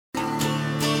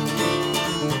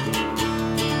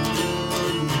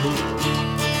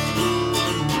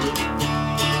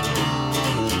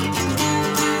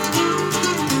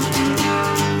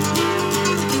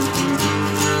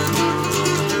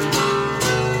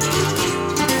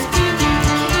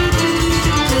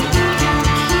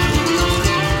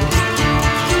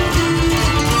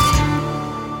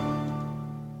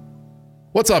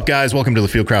What's up, guys? Welcome to the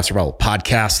Fieldcraft Survival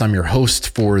Podcast. I'm your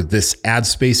host for this ad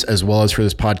space as well as for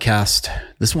this podcast.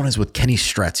 This one is with Kenny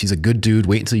Stretz. He's a good dude.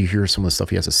 Wait until you hear some of the stuff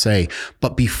he has to say.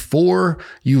 But before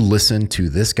you listen to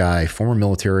this guy, former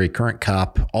military, current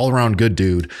cop, all-around good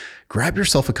dude, grab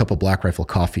yourself a cup of Black Rifle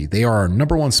Coffee. They are our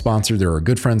number one sponsor. They're our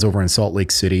good friends over in Salt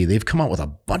Lake City. They've come out with a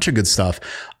bunch of good stuff.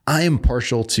 I am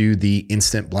partial to the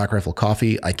instant Black Rifle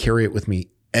Coffee. I carry it with me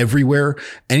everywhere.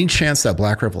 Any chance that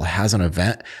Black Rifle has an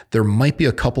event, there might be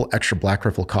a couple extra Black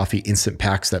Rifle Coffee instant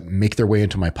packs that make their way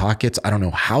into my pockets. I don't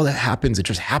know how that happens. It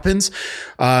just happens.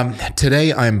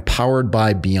 Today, I'm powered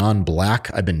by Beyond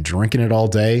Black. I've been drinking it all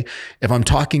day. If I'm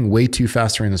talking way too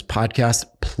fast during this podcast,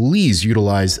 please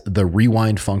utilize the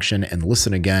rewind function and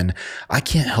listen again. I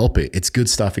can't help it. It's good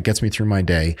stuff. It gets me through my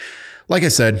day. Like I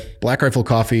said, Black Rifle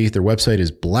Coffee, their website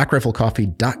is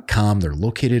blackriflecoffee.com. They're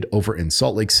located over in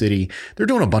Salt Lake City. They're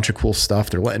doing a bunch of cool stuff.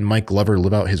 They're letting Mike Glover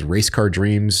live out his race car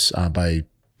dreams by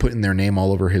putting their name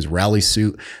all over his rally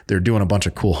suit. They're doing a bunch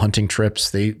of cool hunting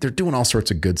trips. They're doing all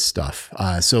sorts of good stuff.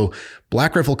 So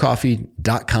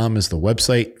blackriflecoffee.com is the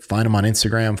website. Find them on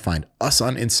Instagram. Find us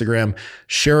on Instagram.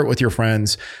 Share it with your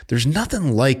friends. There's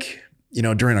nothing like,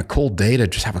 during a cold day to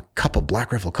just have a cup of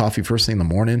Black Rifle Coffee first thing in the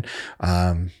morning.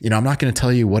 I'm not going to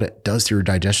tell you what it does to your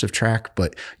digestive tract,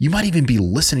 but you might even be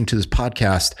listening to this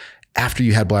podcast after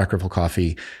you had Black Rifle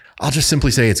Coffee. I'll just simply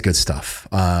say it's good stuff.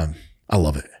 I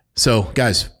love it. So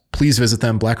guys, please visit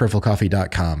them,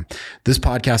 blackriflecoffee.com. This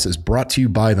podcast is brought to you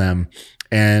by them.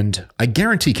 And I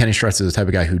guarantee Kenny Stretz is the type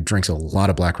of guy who drinks a lot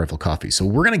of Black Rifle Coffee. So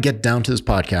we're going to get down to this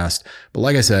podcast. But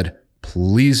like I said,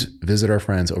 please visit our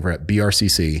friends over at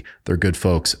BRCC. They're good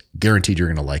folks. Guaranteed you're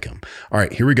going to like them. All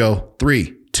right, here we go.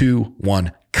 3, 2,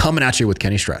 1. Coming at you with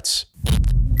Kenny Stretz.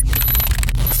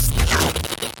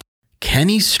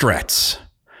 Kenny Stretz.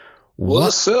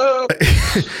 What's up?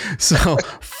 So,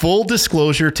 full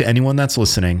disclosure to anyone that's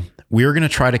listening, we are going to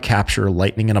try to capture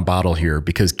lightning in a bottle here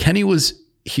because Kenny was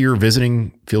here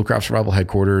visiting Fieldcraft Survival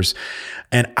headquarters,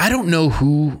 and I don't know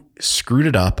who screwed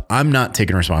it up. I'm not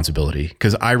taking responsibility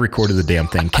because I recorded the damn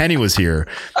thing. Kenny was here.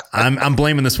 I'm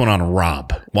blaming this one on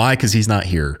Rob. Why? Because he's not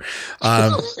here.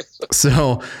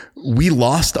 So we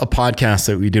lost a podcast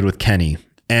that we did with Kenny,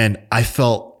 and I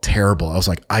felt terrible. I was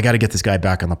like, I got to get this guy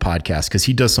back on the podcast because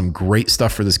he does some great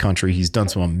stuff for this country. He's done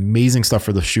some amazing stuff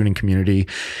for the shooting community.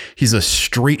 He's a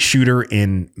straight shooter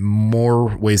in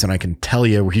more ways than I can tell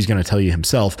you, where he's going to tell you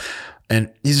himself.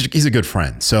 And he's a good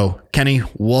friend. So Kenny,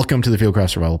 welcome to the Fieldcraft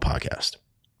Survival Podcast.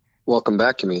 Welcome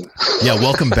back, you mean? Yeah,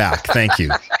 welcome back. Thank you.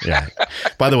 Yeah.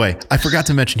 By the way, I forgot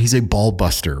to mention he's a ball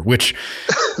buster, which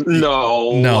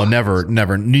no,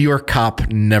 never. New York cop,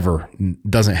 never,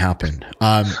 doesn't happen.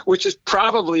 Which is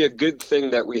probably a good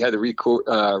thing that we had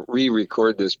to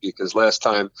re-record this because last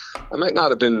time I might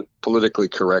not have been politically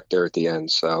correct there at the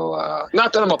end. So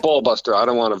not that I'm a ball buster. I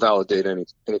don't want to validate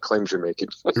any claims you're making.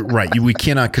 Right. We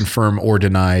cannot confirm or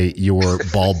deny your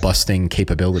ball busting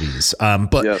capabilities.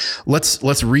 But yes. Let's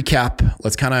recap.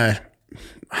 Let's kind of,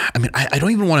 I don't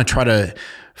even want to try to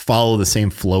follow the same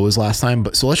flow as last time,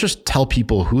 but so let's just tell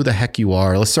people who the heck you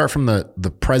are. Let's start from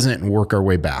the present and work our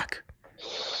way back.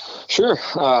 Sure.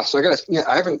 So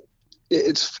I haven't,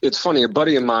 it's funny. A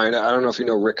buddy of mine, I don't know if you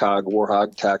know Rick Hogg,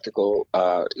 Warhog Tactical.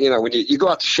 When you go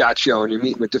out to SHOT Show and you're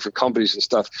meeting with different companies and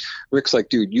stuff, Rick's like,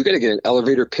 dude, you got to get an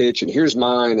elevator pitch, and here's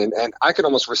mine. And I could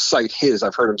almost recite his.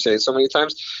 I've heard him say it so many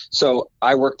times. So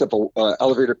I worked up a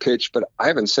elevator pitch, but I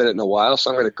haven't said it in a while. So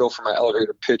I'm going to go for my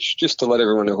elevator pitch just to let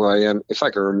everyone know who I am, if I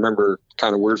can remember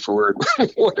kind of word for word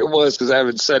what it was, because I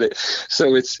haven't said it.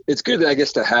 So it's good, I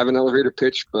guess, to have an elevator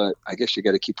pitch, but I guess you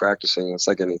got to keep practicing. It's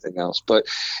like anything else. But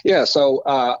yeah, so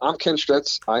I'm Ken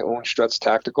Stretz. I own Stretz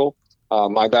Tactical.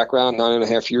 My background,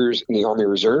 9.5 years in the Army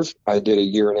Reserve. I did a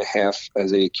year and a half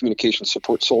as a communication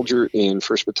support soldier in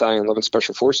 1st Battalion, 11th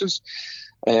Special Forces.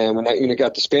 And when that unit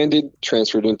got disbanded,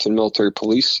 transferred into military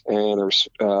police, and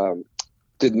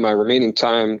did my remaining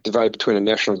time divided between a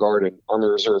National Guard and Army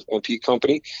Reserve MP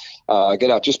company. I got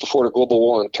out just before the global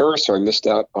war on terror, so I missed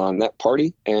out on that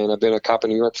party. And I've been a cop in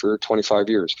New York for 25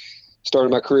 years.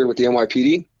 Started my career with the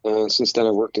NYPD, and since then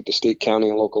I worked at the state, county,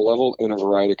 and local level in a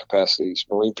variety of capacities: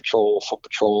 Marine Patrol, Foot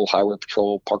Patrol, Highway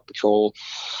Patrol, Park Patrol,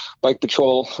 Bike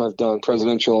Patrol. I've done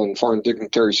presidential and foreign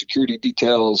dignitary security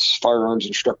details, firearms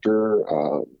instructor,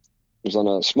 was on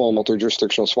a small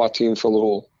multi-jurisdictional SWAT team for a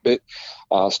little bit.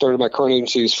 Started my current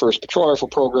agency's first patrol rifle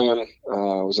program.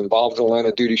 Was involved in a line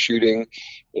of duty shooting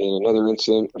in another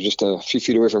incident, just a few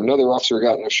feet away from another officer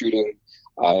got in a shooting.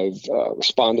 I've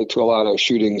responded to a lot of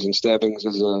shootings and stabbings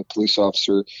as a police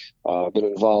officer. Been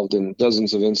involved in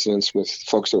dozens of incidents with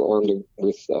folks that were armed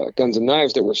with guns and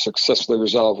knives that were successfully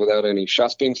resolved without any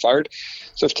shots being fired.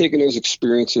 So I've taken those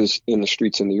experiences in the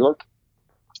streets in New York,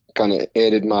 kind of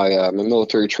added my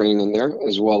military training in there,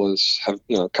 as well as have,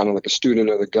 kind of like a student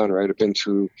of the gun, right? I've been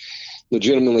through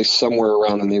legitimately somewhere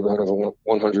around the neighborhood of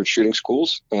 100 shooting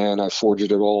schools, and I forged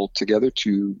it all together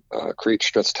to create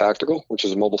Stretz Tactical, which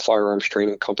is a mobile firearms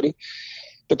training company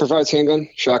that provides handgun,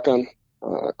 shotgun,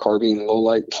 carbine, low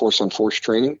light, force on force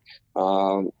training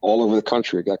all over the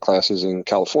country. I got classes in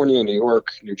California, New York,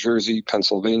 New Jersey,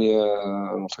 Pennsylvania, I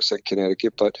don't know if I said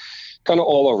Connecticut, but kind of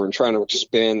all over, and trying to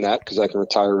expand that because I can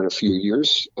retire in a few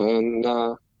years. And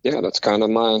that's kind of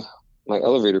my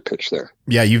elevator pitch there.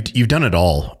 Yeah, you've done it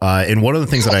all. And one of the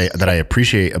things that I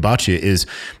appreciate about you is,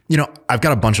 I've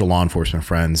got a bunch of law enforcement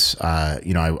friends.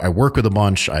 I work with a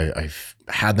bunch. I've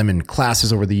had them in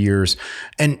classes over the years,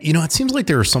 and it seems like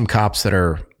there are some cops that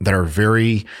are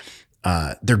very,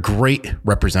 they're great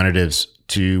representatives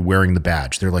to wearing the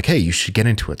badge. They're like, hey, you should get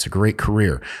into it. It's a great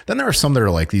career. Then there are some that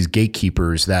are like these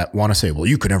gatekeepers that want to say, well,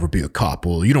 you could never be a cop.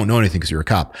 Well, you don't know anything because you're a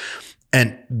cop.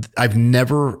 And I've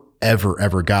never,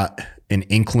 ever got an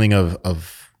inkling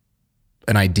of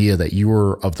an idea that you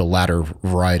were of the latter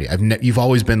variety. You've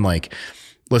always been like,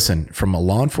 listen, from a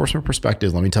law enforcement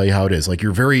perspective, let me tell you how it is. Like,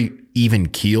 you're very even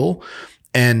keel.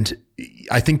 And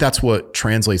I think that's what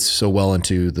translates so well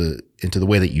into the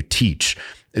way that you teach,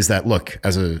 is that, look,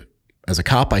 as a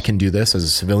cop, I can do this. As a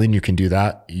civilian, you can do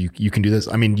that. You can do this.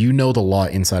 I mean, the law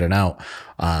inside and out.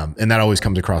 And that always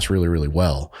comes across really, really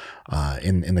well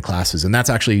in the classes. And that's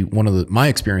actually one of my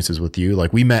experiences with you.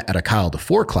 Like, we met at a Kyle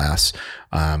DeFore class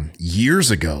years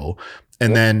ago.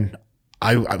 And then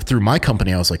I through my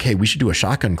company, I was like, hey, we should do a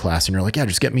shotgun class. And you're like, yeah,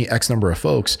 just get me X number of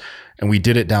folks. And we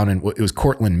did it down in, it was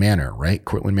Cortland Manor, right?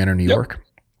 Cortland Manor, New York.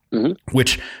 Mm-hmm.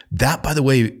 Which, that, by the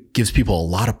way, gives people a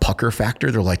lot of pucker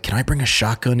factor. They're like, can I bring a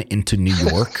shotgun into New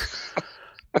York?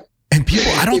 And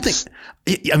people, I don't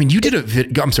think, I mean, you did a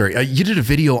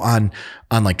video on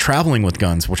like traveling with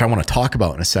guns, which I want to talk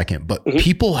about in a second, but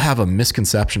people have a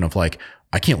misconception of like,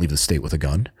 I can't leave the state with a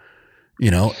gun,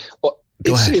 Well,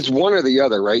 it's one or the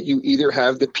other, right? You either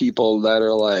have the people that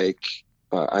are like,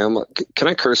 can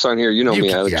I curse on here?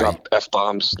 Me, I drop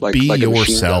F-bombs like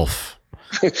yourself.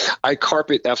 I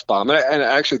carpet F-bomb. And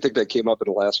I actually think that came up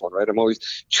in the last one, right? I'm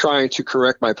always trying to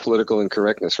correct my political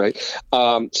incorrectness, right?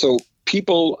 So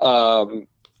people,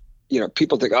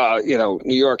 people think,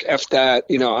 New York, F that,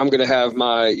 I'm going to have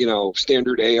my,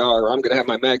 standard AR, or I'm going to have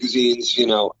my magazines,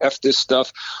 F this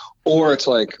stuff. Or it's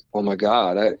like, oh my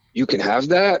God, you can have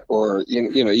that, or,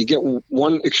 you get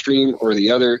one extreme or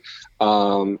the other.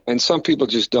 And some people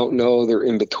just don't know, they're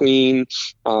in between.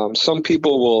 Some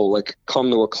people will like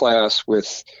come to a class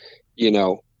with,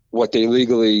 what they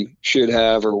legally should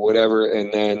have or whatever.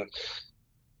 And then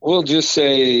we'll just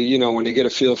say, when they get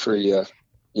a feel for you,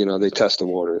 they test the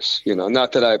waters,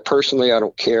 not that I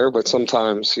don't care, but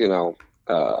sometimes,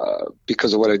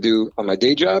 because of what I do on my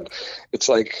day job, it's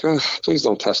like, please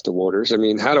don't test the waters. I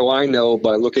mean, how do I know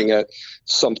by looking at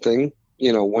something,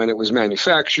 when it was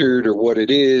manufactured or what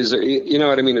it is, or, you know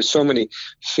what I mean? There's so many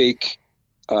fake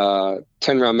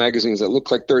 10-round magazines that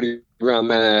look like 30-round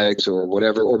mags or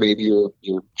whatever, or maybe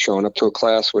you're showing up to a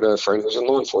class with a friend who's in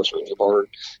law enforcement, you borrowed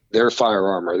their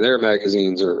firearm or their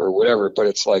magazines or whatever, but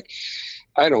it's like,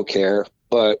 I don't care,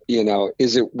 but,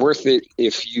 is it worth it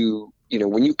if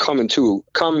when you come to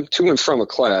and from a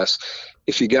class,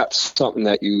 if you got something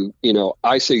that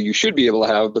I say you should be able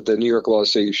to have, but the New York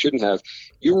laws say you shouldn't have,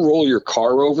 you roll your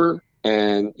car over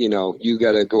and, you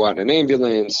got to go out in an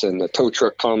ambulance and the tow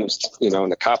truck comes,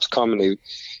 and the cops come and they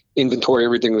inventory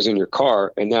everything was in your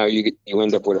car. And now you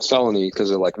end up with a felony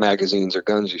because of like magazines or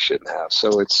guns you shouldn't have.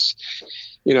 So it's,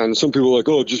 and some people are like,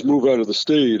 oh, just move out of the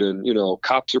state. And,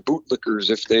 cops are bootlickers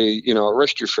if they,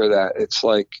 arrest you for that. It's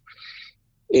like,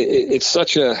 it's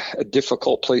such a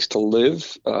difficult place to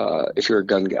live if you're a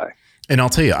gun guy. And I'll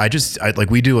tell you,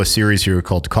 we do a series here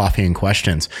called Coffee and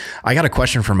Questions. I got a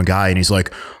question from a guy and he's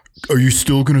like, are you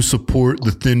still going to support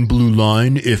the thin blue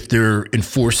line if they're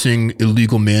enforcing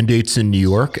illegal mandates in New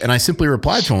York? And I simply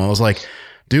replied to him. I was like,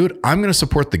 dude, I'm going to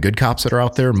support the good cops that are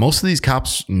out there. Most of these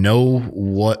cops know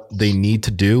what they need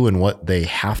to do and what they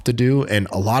have to do. And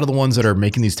a lot of the ones that are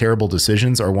making these terrible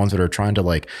decisions are ones that are trying to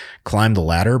like climb the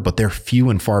ladder, but they're few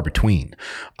and far between.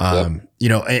 And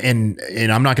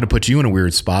I'm not going to put you in a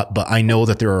weird spot, but I know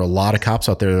that there are a lot of cops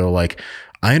out there that are like,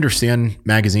 I understand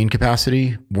magazine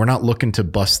capacity. We're not looking to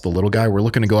bust the little guy. We're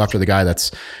looking to go after the guy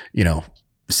that's,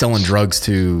 selling drugs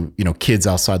to, kids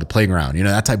outside the playground,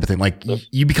 that type of thing. Like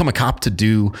you become a cop to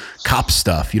do cop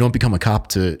stuff. You don't become a cop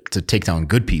to take down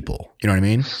good people. You know what I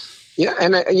mean? Yeah.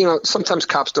 And sometimes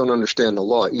cops don't understand the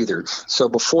law either. So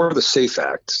before the SAFE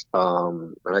Act,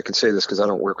 and I can say this because I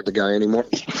don't work with the guy anymore,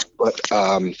 but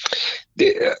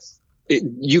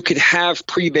you could have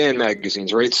pre-ban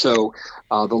magazines, right? So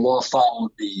the law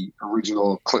followed the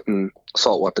original Clinton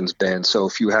assault weapons ban. So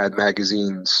if you had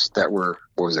magazines that were,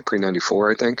 what was it,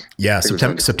 pre-94, I think? Yeah,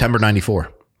 September 94.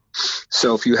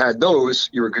 So if you had those,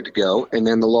 you were good to go. And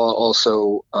then the law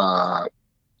also,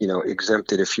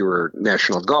 exempted if you were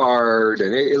National Guard,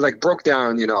 and it like broke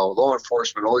down, law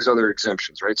enforcement, all these other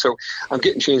exemptions, right? So I'm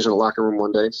getting changed in the locker room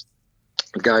one day.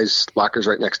 The guy's locker's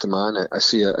right next to mine. I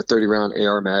see a 30-round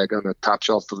AR mag on the top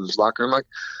shelf of his locker. I'm like,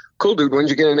 cool, dude, when did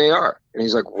you get an AR? And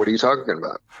he's like, what are you talking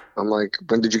about? I'm like,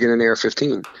 when did you get an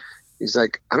AR-15? He's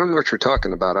like, I don't know what you're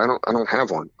talking about. I don't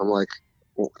have one. I'm like,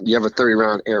 well, you have a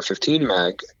 30-round AR-15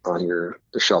 mag on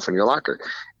the shelf in your locker.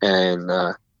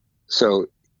 And so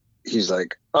he's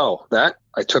like, oh, that?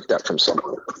 I took that from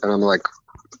someone. And I'm like,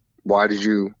 why'd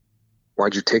you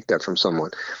take that from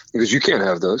someone? He goes, you can't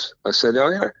have those. I said, oh,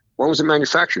 yeah. When was it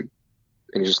manufactured?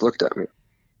 And he just looked at me.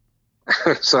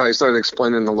 So I started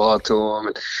explaining the law to him.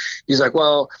 And he's like,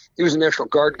 well, he was a National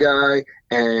Guard guy,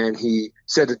 and he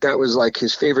said that was like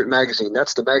his favorite magazine.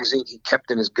 That's the magazine he kept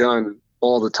in his gun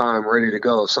all the time, ready to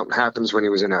go if something happens when he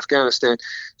was in Afghanistan.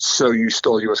 So you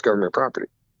stole U.S. government property.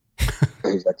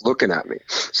 And he's like looking at me.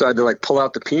 So I had to like pull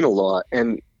out the penal law.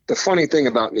 And the funny thing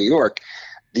about New York,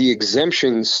 the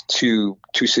exemptions to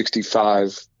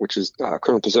 265, which is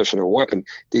criminal possession of a weapon,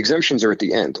 the exemptions are at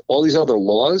the end. All these other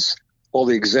laws, all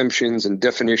the exemptions and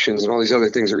definitions and all these other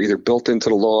things are either built into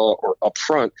the law or up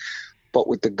front. But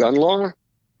with the gun law,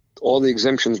 all the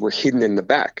exemptions were hidden in the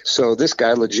back. So this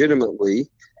guy legitimately,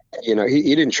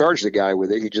 he didn't charge the guy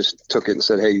with it. He just took it and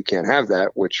said, hey, you can't have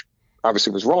that, which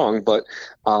obviously was wrong. But,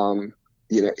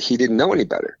 he didn't know any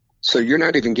better. So you're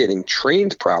not even getting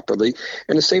trained properly.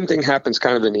 And the same thing happens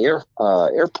kind of in the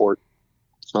airport.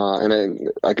 And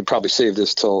I could probably save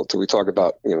this till we talk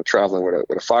about, traveling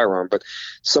with a firearm. But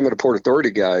some of the Port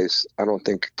Authority guys, I don't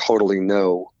think totally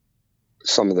know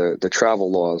some of the travel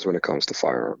laws when it comes to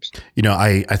firearms.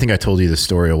 I think I told you this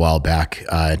story a while back.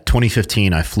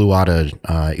 2015, I flew out of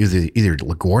either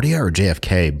LaGuardia or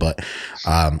JFK, but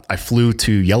I flew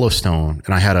to Yellowstone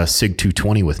and I had a SIG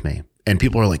 220 with me. And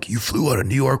people are like, you flew out of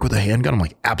New York with a handgun? I'm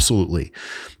like, absolutely.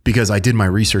 Because I did my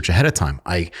research ahead of time.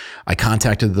 I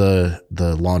contacted the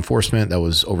law enforcement that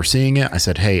was overseeing it. I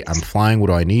said, hey, I'm flying. What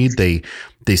do I need?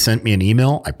 They sent me an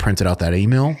email. I printed out that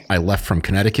email. I left from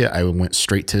Connecticut. I went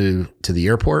straight to the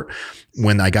airport.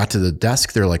 When I got to the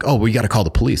desk, they're like, oh, we got to call the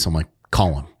police. I'm like,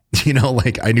 call them.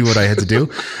 I knew what I had to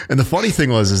do. And the funny thing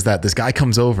is that this guy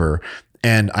comes over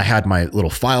and I had my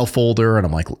little file folder and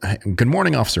I'm like, good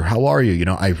morning, officer. How are you?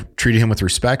 I treated him with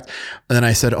respect. And then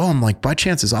I said, oh, I'm like, by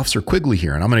chance is Officer Quigley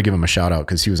here? And I'm going to give him a shout out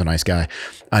because he was a nice guy.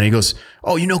 And he goes,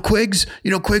 oh, Quiggs?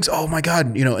 Quiggs? Oh my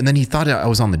God. And then he thought I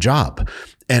was on the job.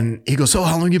 And he goes, so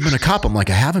how long have you been a cop? I'm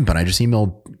like, I haven't been. I just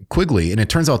emailed Quigley. And it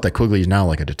turns out that Quigley is now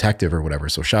like a detective or whatever.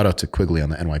 So shout out to Quigley on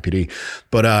the NYPD.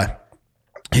 But,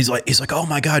 he's like, oh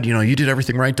my God, you did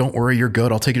everything right. Don't worry. You're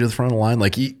good. I'll take you to the front of the line.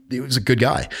 Like he was a good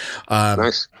guy.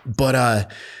 Nice. But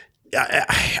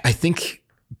I think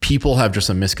people have just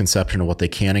a misconception of what they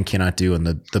can and cannot do. And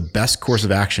the best course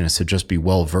of action is to just be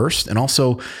well-versed. And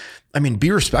also,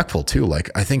 be respectful too. Like,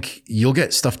 I think you'll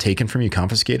get stuff taken from you,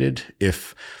 confiscated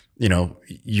if,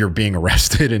 you're being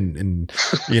arrested and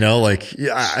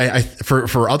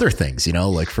for other things,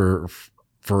 like for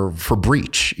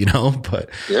breach, but,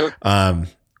 yeah.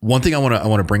 One thing I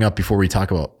want to bring up before we talk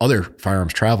about other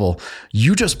firearms travel,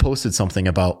 you just posted something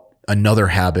about another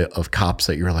habit of cops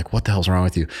that you're like, what the hell's wrong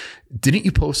with you? Didn't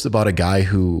you post about a guy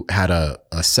who had a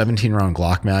 17-round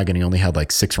Glock mag and he only had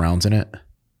like 6 rounds in it?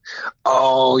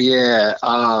 Oh yeah.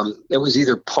 It was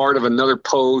either part of another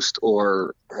post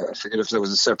or I forget if there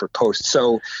was a separate post.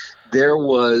 So there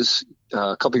was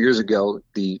a couple of years ago,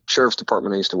 the sheriff's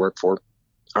department I used to work for,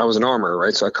 I was an armorer,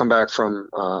 right? So I come back from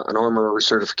an armorer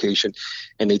recertification,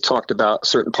 and they talked about a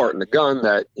certain part in the gun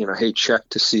that, hey, check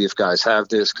to see if guys have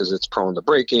this because it's prone to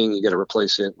breaking. You got to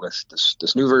replace it with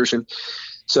this new version.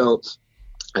 So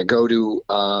I go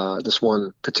to this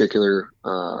one particular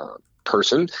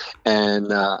person,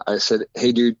 and I said,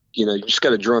 hey, dude, you just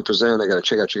got to draw and present. I got to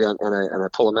check out your gun. And I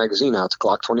pull a magazine out. It's a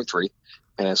Glock 23,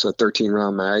 and it's a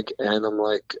 13-round mag. And I'm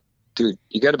like, dude,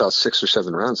 you got about 6 or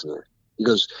 7 rounds in there. He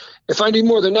goes, if I need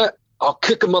more than that, I'll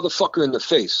kick a motherfucker in the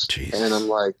face. Jeez. And I'm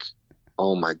like,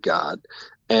 oh my God.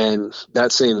 And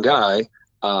that same guy,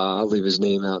 I'll leave his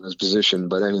name out in his position,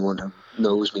 but anyone who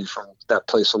knows me from that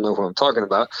place will know who I'm talking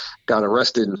about, got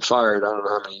arrested and fired, I don't know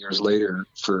how many years later,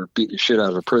 for beating the shit out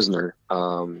of a prisoner,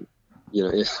 you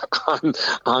know,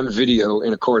 on video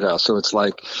in a courthouse. So it's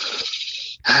like,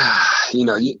 you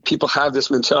know, people have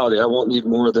this mentality, I won't need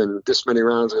more than this many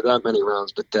rounds or that many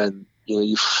rounds, but then, you know,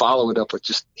 you follow it up with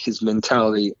just his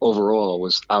mentality overall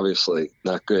was obviously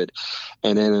not good.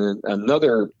 And then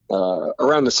another,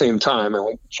 around the same time, I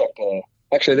went to check,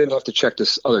 actually I didn't have to check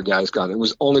this other guy's gun. It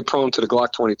was only prone to the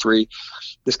Glock 23.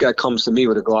 This guy comes to me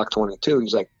with a Glock 22.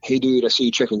 He's like, hey dude, I see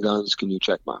you checking guns. Can you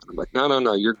check mine? I'm like,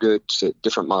 no, you're good. It's a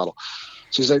different model.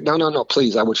 So he's like, no,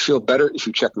 please. I would feel better if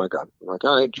you check my gun. I'm like,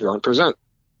 all right, draw and present.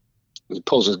 He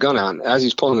pulls his gun out. And as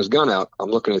he's pulling his gun out, I'm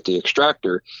looking at the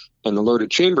extractor, and the loaded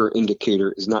chamber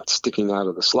indicator is not sticking out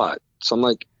of the slot. So I'm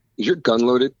like, is your gun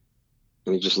loaded?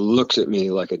 And he just looks at me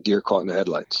like a deer caught in the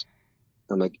headlights.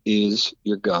 I'm like, is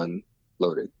your gun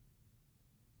loaded?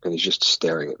 And he's just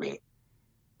staring at me.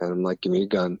 And I'm like, give me your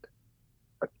gun.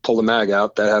 I pull the mag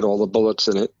out. That had all the bullets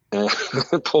in it. And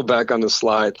I pull back on the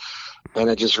slide. And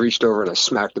I just reached over and I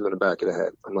smacked him in the back of the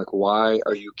head. I'm like, why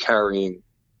are you carrying,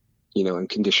 you know, in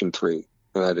condition 3?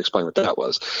 And I had to explain what that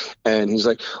was. And he's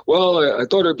like, well, I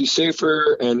thought it'd be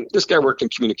safer. And this guy worked in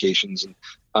communications.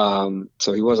 And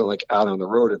so he wasn't like out on the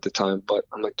road at the time. But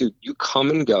I'm like, dude, you come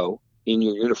and go in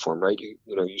your uniform, right? You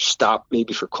know, you stop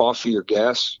maybe for coffee or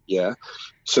gas. Yeah.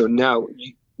 So now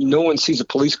no one sees a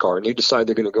police car and they decide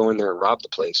they're going to go in there and rob the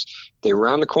place. They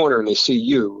round the corner and they see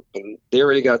you and they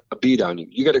already got a bead on you.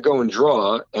 You got to go and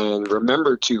draw and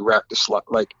remember to rack the slot.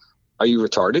 Like, are you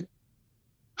retarded?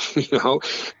 You know,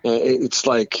 it's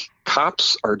like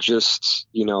cops are just,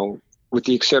 you know, with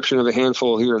the exception of a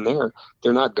handful here and there,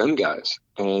 they're not gun guys.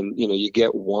 And, you know, you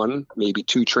get 1, maybe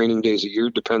 2 training days a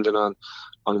year, depending on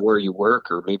where you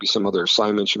work or maybe some other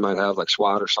assignments you might have like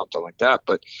SWAT or something like that.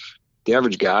 But the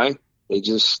average guy,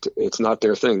 it's not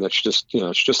their thing. That's just, you know,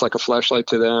 it's just like a flashlight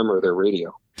to them or their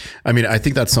radio. I mean, I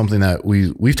think that's something that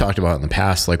we've talked about in the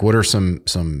past. Like, what are some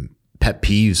pet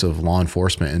peeves of law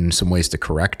enforcement and some ways to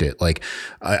correct it? Like,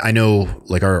 I know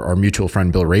like our mutual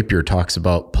friend, Bill Rapier, talks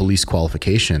about police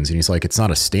qualifications and he's like, it's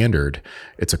not a standard,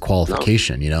 it's a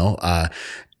qualification, no. You know?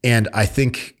 And I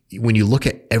think when you look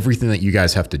at everything that you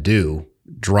guys have to do,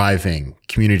 driving,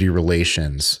 community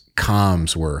relations,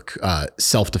 comms work,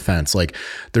 self-defense, like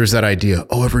there's that idea,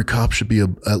 oh, every cop should be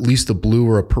at least a blue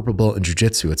or a purple belt in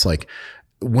jiu-jitsu. It's like,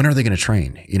 when are they going to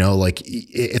train? You know, like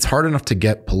it's hard enough to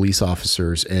get police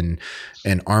officers and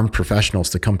armed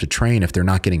professionals to come to train if they're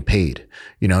not getting paid.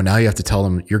 You know, now you have to tell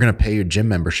them you're going to pay your gym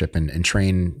membership and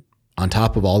train on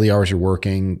top of all the hours you're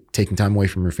working, taking time away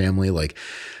from your family. Like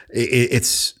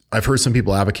I've heard some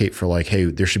people advocate for like, hey,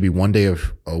 there should be 1 day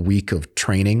of a week of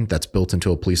training that's built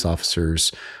into a police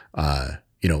officer's,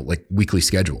 you know, like weekly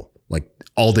schedule, like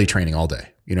all day training all day.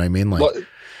 You know what I mean? Like, well,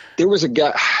 there was a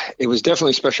guy, it was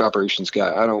definitely a special operations guy.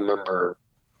 I don't remember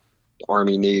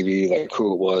Army, Navy, like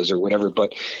who it was or whatever,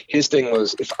 but his thing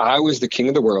was, if I was the king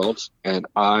of the world and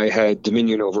I had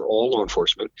dominion over all law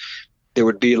enforcement, there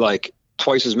would be like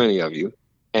twice as many of you.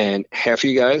 And half of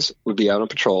you guys would be out on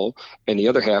patrol and the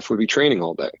other half would be training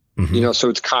all day. Mm-hmm. You know, so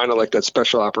it's kind of like that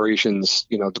special operations,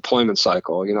 you know, deployment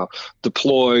cycle, you know,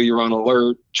 deploy, you're on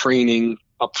alert, training,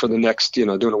 up for the next, you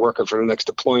know, doing a workup for the next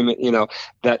deployment, you know,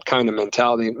 that kind of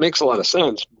mentality. It makes a lot of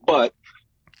sense, but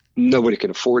nobody can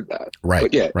afford that. Right.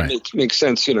 But yeah, right. It makes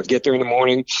sense, you know, get there in the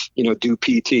morning, you know, do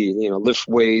PT, you know, lift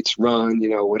weights, run, you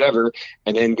know, whatever,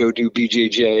 and then go do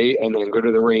BJJ and then go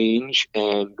to the range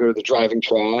and go to the driving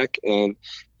track and,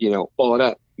 you know, all of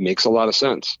that makes a lot of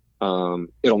sense.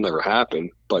 It'll never happen,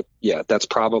 but yeah, that's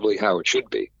probably how it should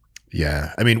be.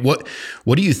 Yeah. I mean, what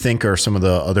do you think are some of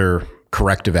the other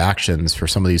corrective actions for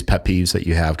some of these pet peeves that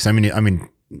you have? Because I mean,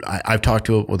 I've talked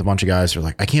with a bunch of guys who are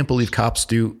like, I can't believe cops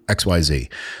do X, Y, Z.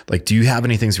 Like, do you have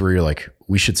any things where you're like,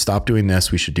 we should stop doing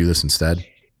this, we should do this instead?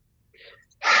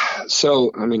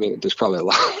 So, I mean, there's probably a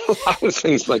lot of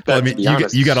things like that. Well, I mean,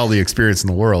 you got all the experience in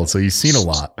the world, so you've seen a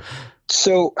lot.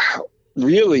 So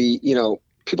really, you know,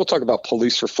 people talk about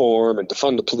police reform and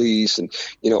defund the police and,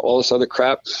 you know, all this other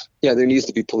crap. Yeah, there needs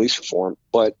to be police reform,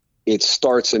 but it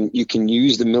starts, and you can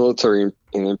use the military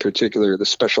and in particular the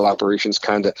special operations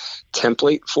kind of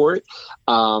template for it.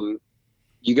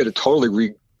 You got to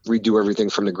totally redo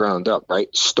everything from the ground up, right?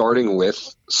 Starting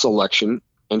with selection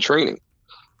and training.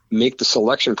 Make the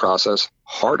selection process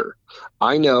harder.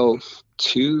 I know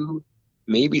 2,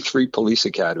 maybe 3 police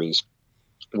academies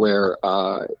where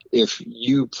if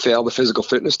you fail the physical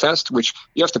fitness test, which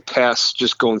you have to pass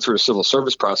just going through a civil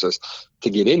service process to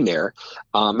get in there.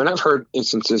 And I've heard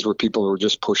instances where people were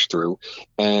just pushed through.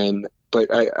 But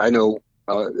I know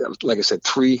like I said, I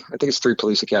think it's 3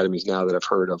 police academies now that I've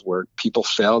heard of where people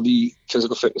fail the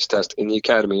physical fitness test in the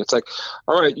academy. It's like,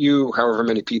 all right, you, however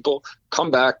many people,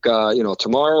 come back,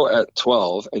 tomorrow at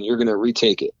 12 and you're going to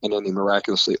retake it. And then they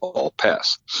miraculously all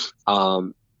pass.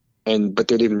 But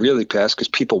they didn't really pass because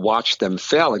people watched them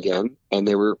fail again and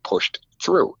they were pushed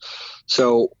through.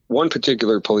 So one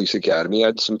particular police academy, I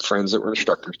had some friends that were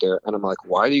instructors there, and I'm like,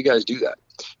 why do you guys do that?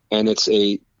 And it's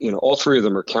all 3 of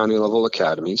them are county level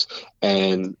academies.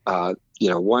 And,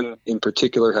 one in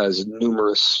particular has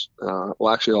numerous,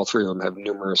 actually all 3 of them have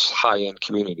numerous high-end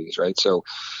communities, right? So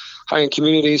high-end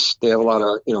communities, they have a lot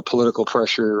of, political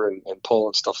pressure and pull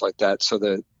and stuff like that. So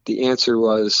the answer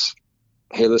was,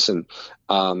 hey, listen,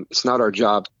 it's not our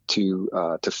job to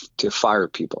fire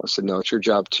people. I said, no, it's your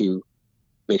job to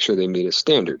make sure they meet a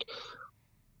standard.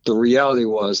 The reality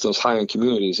was those high-end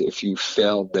communities, if you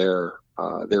failed their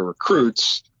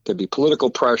recruits, there'd be political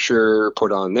pressure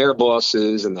put on their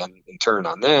bosses and then in turn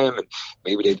on them, and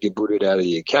maybe they'd get booted out of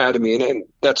the academy. And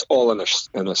that's all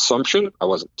an assumption. I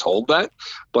wasn't told that,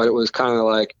 but it was kind of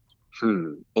like,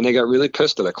 And they got really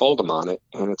pissed that I called them on it.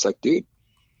 And it's like, dude,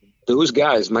 those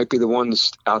guys might be the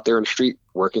ones out there in the street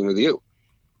working with you.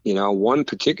 One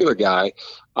particular guy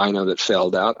I know that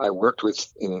failed out, I worked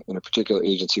with in a particular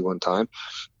agency one time,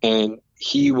 and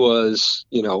he was,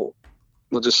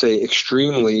 we'll just say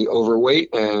extremely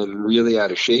overweight and really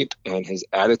out of shape, and his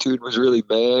attitude was really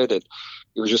bad, and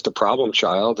he was just a problem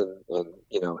child. And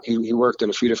he worked in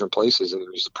a few different places, and he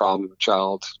was a problem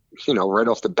child, right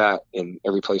off the bat in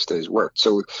every place that he's worked.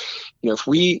 So, if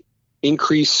we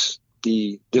increase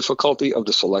the difficulty of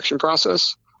the selection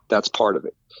process, that's part of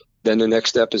it. Then the next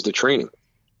step is the training.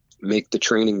 Make the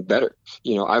training better.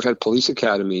 I've had police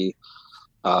academy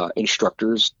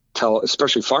instructors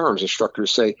especially firearms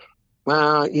instructors say,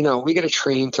 well, we got to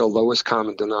train to the lowest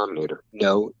common denominator.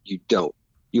 No, you don't.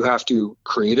 You have to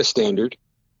create a standard,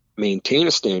 maintain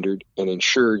a standard, and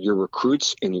ensure your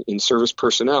recruits and your in-service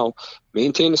personnel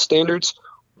maintain the standards,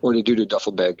 or they do the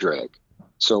duffel bag drag.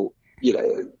 So,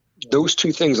 those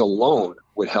 2 things alone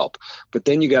would help. But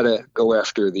then you got to go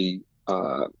after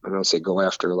I don't say go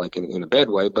after like in a bad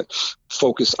way, but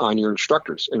focus on your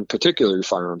instructors, in particular your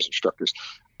firearms instructors.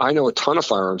 I know a ton of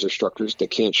firearms instructors that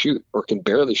can't shoot or can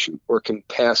barely shoot or can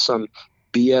pass some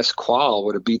BS qual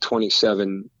with a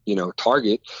B-27,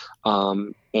 target.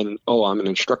 I'm an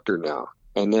instructor now.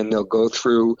 And then they'll go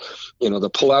through, they'll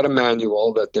pull out a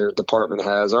manual that their department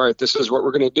has. All right, this is what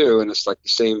we're going to do. And it's like the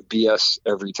same BS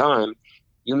every time.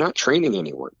 You're not training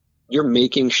anyone. You're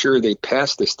making sure they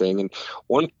pass this thing. And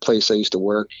one place I used to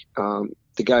work,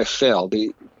 the guy failed.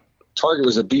 The target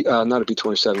was not a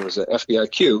B-27, it was an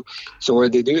FBIQ. So what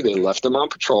did they do? They left him on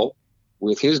patrol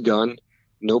with his gun,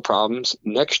 no problems.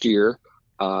 Next year,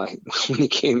 when he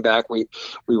came back, we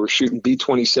were shooting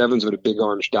B-27s with a big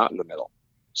orange dot in the middle.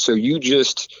 So you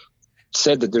just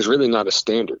said that there's really not a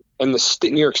standard. And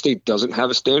New York State doesn't have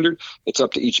a standard. It's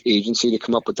up to each agency to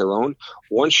come up with their own.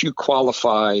 Once you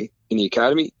qualify in the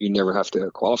academy, you never have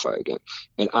to qualify again.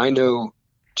 And I know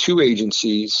 2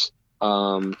 agencies,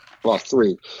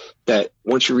 3, that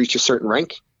once you reach a certain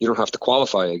rank, you don't have to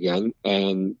qualify again.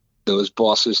 And those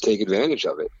bosses take advantage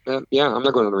of it. I'm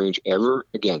not going to the range ever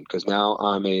again because now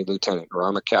I'm a lieutenant or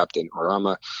I'm a captain or I'm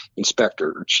a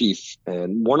inspector or chief.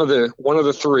 And one of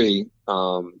the 3,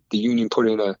 the union put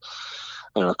in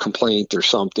a complaint or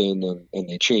something and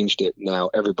they changed it. Now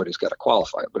everybody's got to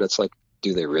qualify. But it's like,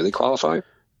 do they really qualify?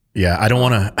 Yeah, I don't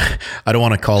want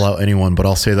to call out anyone, but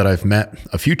I'll say that I've met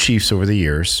a few chiefs over the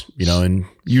years, and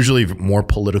usually more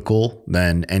political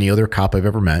than any other cop I've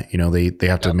ever met. They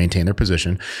have to maintain their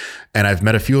position. And I've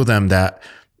met a few of them that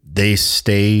they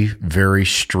stay very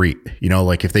street,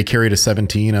 like if they carried a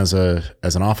 17 as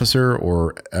an officer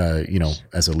or,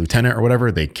 as a lieutenant or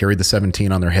whatever, they carried the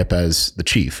 17 on their hip as the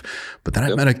chief. But then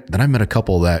I've met a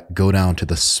couple that go down to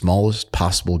the smallest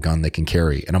possible gun they can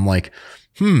carry. And I'm like,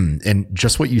 and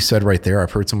just what you said right there,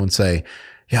 I've heard someone say,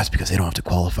 yeah, it's because they don't have to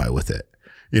qualify with it,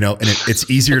 and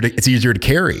it's easier to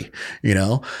carry,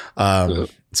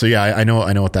 So yeah, I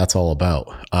know what that's all about.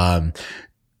 I'll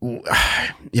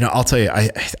tell you,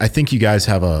 I think you guys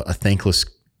have a thankless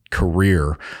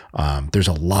career. There's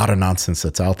a lot of nonsense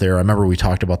that's out there. I remember we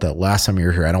talked about that last time you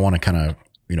were here. I don't want to kind of,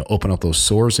 open up those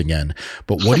sores again,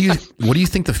 but what do you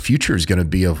think the future is going to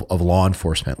be of law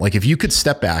enforcement? Like if you could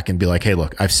step back and be like, hey,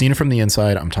 look, I've seen it from the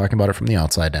inside. I'm talking about it from the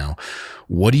outside now.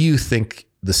 What do you think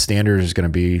the standard is going to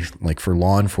be like for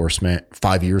law enforcement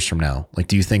 5 years from now? Like,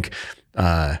 do you think,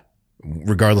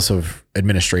 regardless of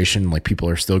administration, like people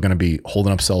are still going to be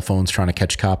holding up cell phones, trying to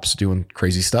catch cops doing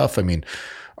crazy stuff? I mean,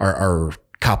 are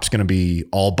cops going to be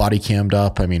all body cammed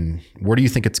up? I mean, where do you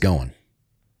think it's going?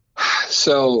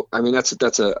 So, I mean,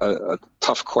 that's a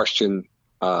tough question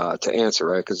to answer,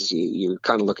 right? Because you're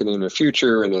kind of looking in the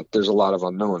future, and there's a lot of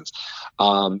unknowns.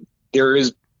 There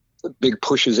is big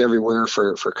pushes everywhere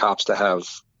for cops to have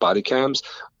body cams,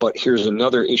 but here's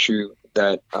another issue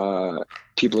that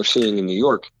people are seeing in New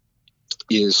York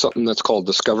is something that's called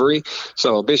discovery.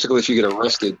 So basically, if you get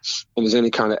arrested and there's any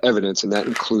kind of evidence, and that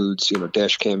includes,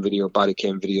 dash cam video, body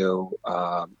cam video,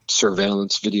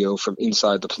 surveillance video from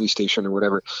inside the police station or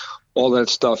whatever, all that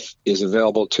stuff is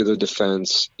available to the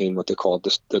defense in what they call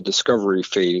the discovery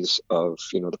phase of,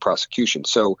 the prosecution.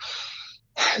 So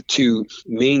to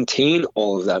maintain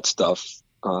all of that stuff,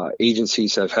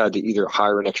 agencies have had to either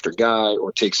hire an extra guy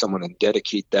or take someone and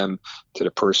dedicate them to the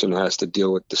person who has to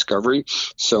deal with discovery.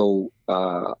 So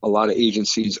a lot of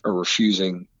agencies are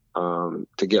refusing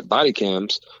to get body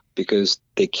cams because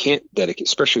they can't dedicate,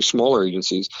 especially smaller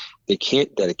agencies, they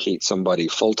can't dedicate somebody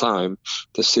full time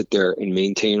to sit there and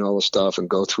maintain all the stuff and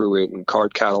go through it and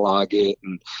card catalog it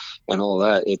and all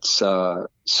that. It's so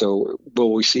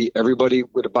will we see everybody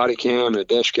with a body cam and a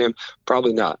dash cam?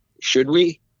 Probably not. Should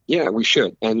we? Yeah, we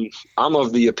should. And I'm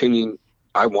of the opinion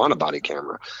I want a body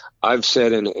camera. I've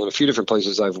said in a few different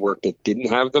places I've worked that didn't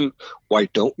have them, why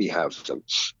don't we have them?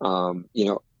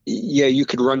 Yeah, you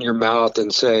could run your mouth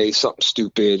and say something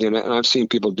stupid. And I've seen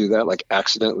people do that, like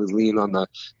accidentally lean on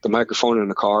the microphone in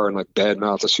the car and like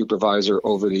badmouth a supervisor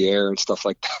over the air and stuff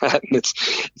like that. And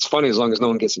it's funny as long as no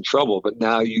one gets in trouble. But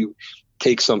now you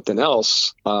take something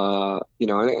else,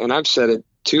 and I've said it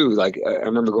too. Like I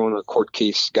remember going to a court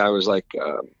case, guy was like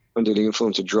under the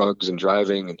influence of drugs and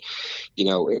driving, and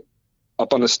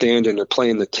up on the stand, and they're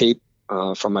playing the tape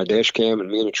from my dash cam,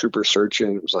 and me and a trooper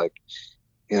searching. It was like,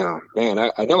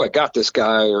 man, I know I got this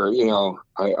guy, or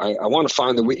I want to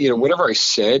find the whatever I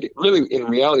said. Really, in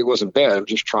reality, it wasn't bad. I'm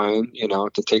just trying,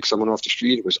 to take someone off the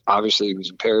street. It was obviously he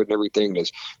was impaired and everything.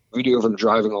 There's video of him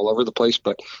driving all over the place,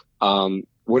 but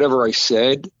whatever I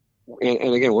said.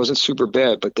 And again, it wasn't super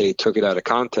bad, but they took it out of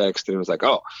context, and it was like,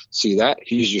 oh, see that?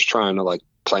 He's just trying to like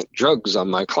plant drugs on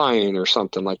my client or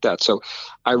something like that. So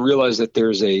I realized that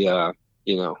there's the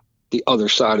other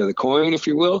side of the coin, if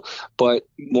you will, but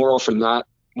more often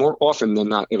than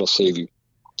not, it'll save you,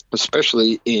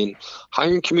 especially in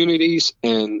high-end communities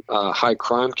and high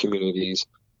crime communities.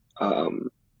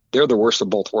 They're the worst of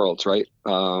both worlds, right?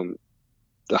 The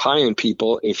high-end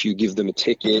people, if you give them a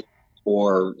ticket,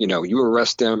 or, you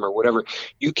arrest them or whatever,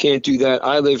 you can't do that.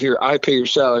 I live here. I pay your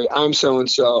salary. I'm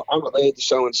so-and-so. I'm related to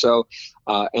so-and-so.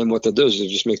 And what they'll do is they'll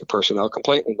just make a personnel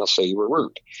complaint, and they'll say you were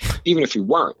rude, even if you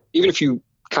weren't, even if you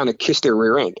kind of kissed their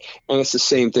rear end. And it's the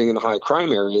same thing in the high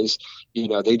crime areas. They're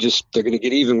going to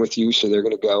get even with you. So they're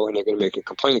going to go and they're going to make a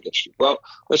complaint against you. Well,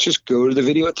 let's just go to the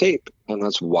videotape and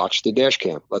let's watch the dash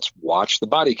cam. Let's watch the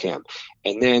body cam.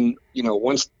 And then,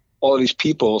 once all of these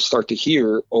people start to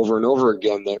hear over and over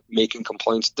again that making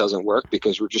complaints doesn't work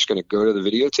because we're just going to go to the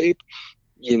videotape,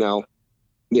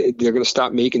 they're going to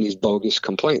stop making these bogus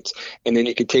complaints. And then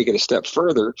you could take it a step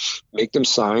further, make them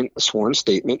sign a sworn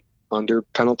statement under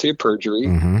penalty of perjury,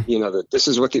 that this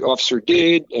is what the officer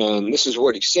did, and this is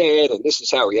what he said, and this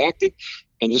is how he acted,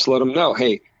 and just let them know,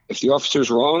 hey, if the officer's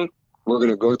wrong, we're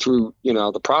going to go through,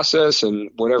 the process,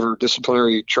 and whatever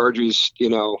disciplinary charges,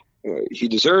 he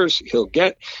deserves, he'll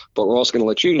get. But we're also going to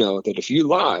let you know that if you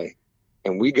lie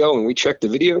and we go and we check the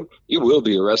video, you will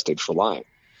be arrested for lying,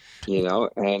 and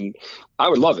I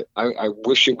would love it. I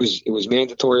wish it was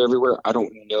mandatory everywhere. I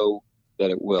don't know that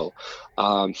it will.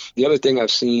 The other thing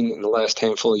I've seen in the last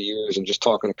handful of years, and just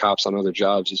talking to cops on other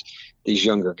jobs, is these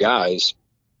younger guys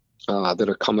that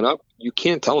are coming up. You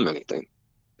can't tell them anything.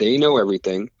 They know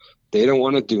everything. They don't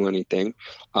want to do anything.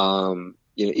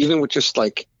 Even with just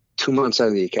like 2 months out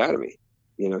of the academy,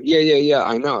 yeah,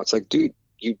 I know. It's like, dude,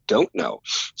 you don't know.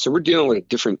 So we're dealing with a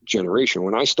different generation.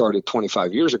 When I started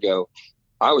 25 years ago,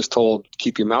 I was told,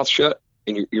 keep your mouth shut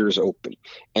and your ears open.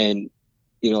 And,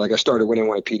 like I started with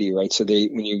NYPD, right? So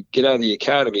when you get out of the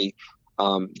academy,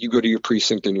 you go to your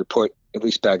precinct and you're put, at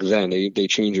least back then, they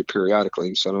change it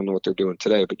periodically. So I don't know what they're doing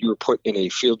today, but you were put in a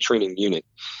field training unit.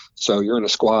 So you're in a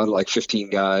squad, like 15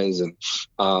 guys. And,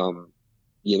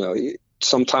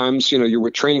 sometimes, you're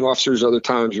with training officers. Other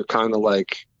times you're kind of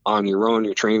like on your own.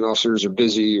 Your training officers are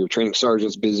busy, your training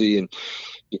sergeant's busy, and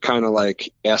you kind of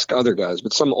like ask other guys.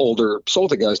 But some older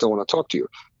SOLTA guys don't want to talk to you.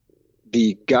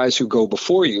 The guys who go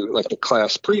before you, like the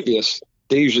class previous,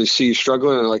 they usually see you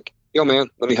struggling and are like, yo, man,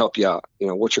 let me help you out.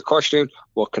 What's your question?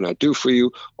 What can I do for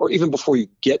you? Or even before you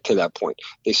get to that point,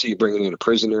 they see you bringing in a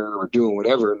prisoner or doing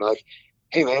whatever. And like,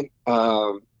 hey, man,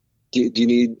 do you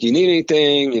need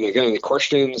anything? Got any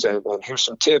questions? And here's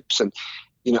some tips. And,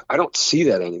 I don't see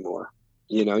that anymore.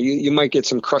 You might get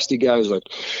some crusty guys like,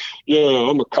 yeah,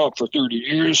 I'm a cop for 30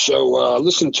 years, so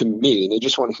listen to me. And they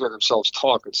just want to hear themselves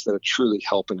talk instead of truly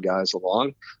helping guys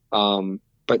along.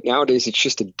 But nowadays, it's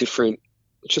just a different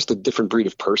breed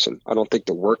of person. I don't think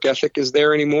the work ethic is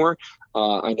there anymore.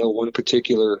 I know one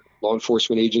particular law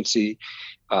enforcement agency,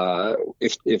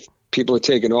 if people are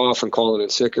taking off and calling in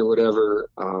sick or whatever,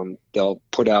 they'll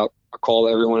put out a call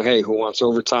to everyone, hey, who wants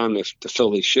overtime to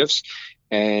fill these shifts?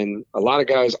 And a lot of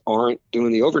guys aren't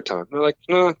doing the overtime. They're like,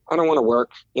 no, I don't want to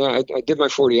work. I did my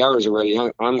 40 hours already.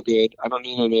 I'm good. I don't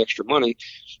need any extra money.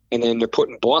 And then they're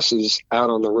putting bosses out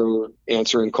on the road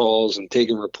answering calls and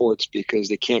taking reports because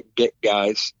they can't get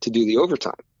guys to do the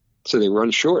overtime. So they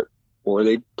run short or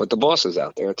they put the bosses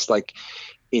out there. It's like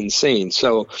insane.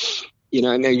 So,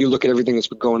 and now you look at everything that's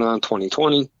been going on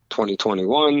 2020,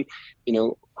 2021,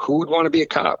 who would want to be a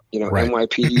cop? Right.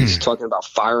 NYPD is talking about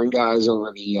firing guys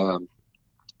over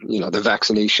the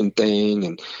vaccination thing.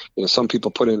 And, some people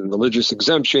put in religious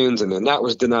exemptions and then that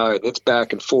was denied. It's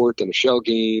back and forth in a shell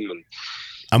game. And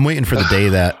I'm waiting for the day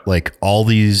that like all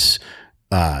these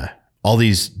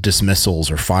dismissals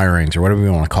or firings or whatever we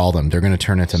want to call them, they're going to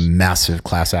turn into massive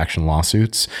class action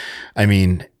lawsuits. I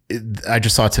mean, I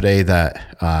just saw today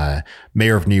that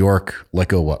mayor of New York let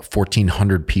go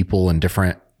 1,400 people in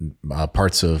different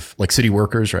parts of like city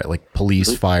workers, right? Like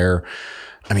police, fire.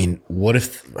 I mean,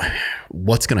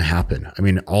 what's going to happen? I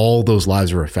mean, all those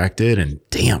lives are affected and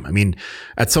damn, I mean,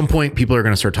 at some point people are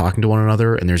going to start talking to one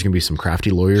another and there's going to be some crafty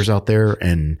lawyers out there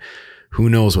and who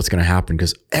knows what's going to happen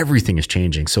because everything is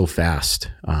changing so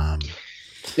fast.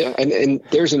 Yeah. And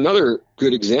there's another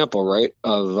good example, right?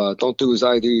 Of don't do as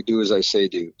I do, do as I say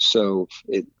do. So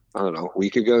I don't know, a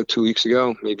week ago, 2 weeks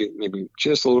ago, maybe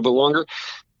just a little bit longer,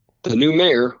 the new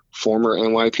mayor, former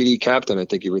NYPD captain, I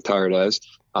think he retired as,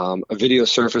 a video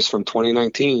surfaced from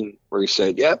 2019 where he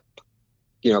said, yep,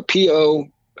 PO,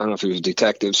 I don't know if he was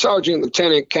detective, sergeant,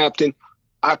 lieutenant, captain,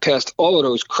 I passed all of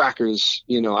those crackers,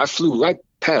 I flew right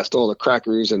past all the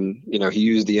crackers and, he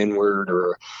used the N-word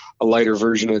or a lighter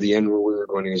version of the N-word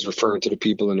when he was referring to the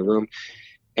people in the room.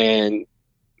 And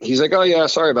he's like, oh yeah,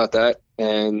 sorry about that.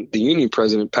 And the union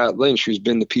president, Pat Lynch, who's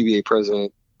been the PBA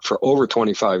president for over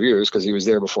 25 years, because he was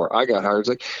there before I got hired, it's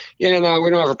like, yeah, no, we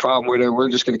don't have a problem with it. We're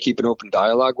just going to keep an open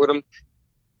dialogue with him.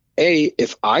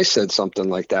 If I said something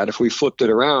like that, if we flipped it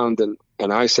around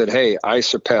and I said, hey, I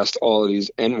surpassed all of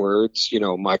these N-words,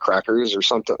 my crackers or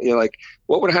something, like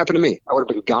what would have happened to me? I would have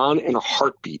been gone in a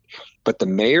heartbeat. But the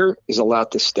mayor is allowed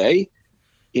to stay,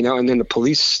 and then the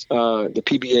police, the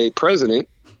PBA president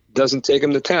doesn't take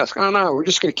him to task. Oh, no, we're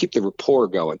just going to keep the rapport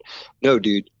going. No,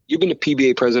 dude, you've been a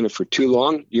PBA president for too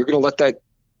long. You're going to let that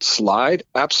slide?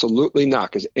 Absolutely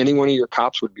not, because any one of your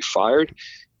cops would be fired.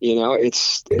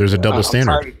 There's a double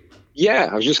standard. Yeah,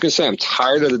 I was just going to say, I'm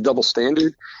tired of the double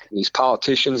standard and these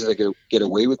politicians that get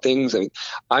away with things. I mean,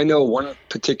 I know one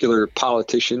particular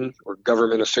politician or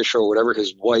government official, whatever,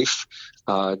 his wife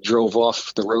drove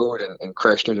off the road and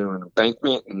crashed into an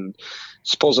embankment. And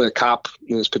supposedly a cop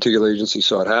in this particular agency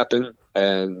saw it happen,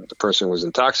 and the person was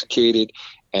intoxicated,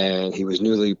 and he was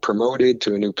newly promoted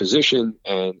to a new position.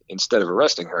 And instead of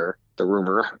arresting her, the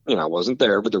rumor, wasn't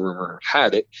there, but the rumor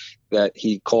had it that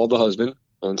he called the husband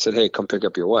and said, hey, come pick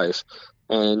up your wife.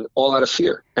 And all out of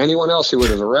fear. Anyone else he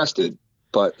would have arrested,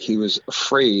 but he was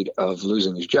afraid of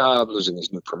losing his job, losing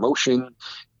his new promotion.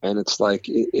 And it's like,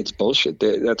 it's bullshit.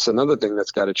 That's another thing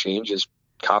that's got to change is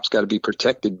cops got to be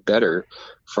protected better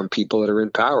from people that are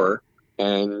in power.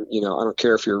 And, I don't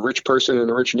care if you're a rich person in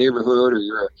a rich neighborhood or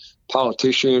you're a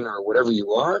politician or whatever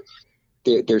you are,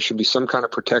 there should be some kind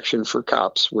of protection for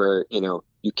cops where,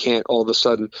 you can't all of a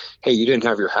sudden, hey, you didn't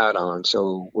have your hat on,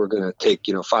 so we're going to take,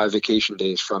 5 vacation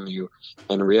days from you.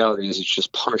 And the reality is it's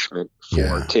just punishment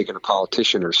for taking a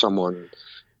politician or someone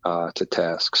to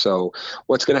task. So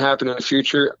what's going to happen in the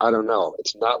future? I don't know.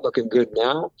 It's not looking good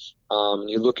now.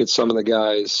 You look at some of the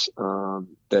guys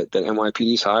that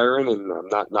NYPD's hiring, and I'm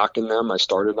not knocking them. I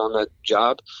started on that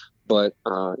job. But,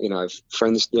 I have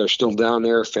friends that are still down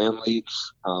there, family.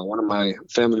 One of my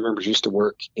family members used to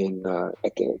work at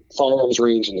the firearms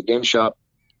range in the gun shop.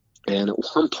 And at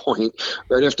one point,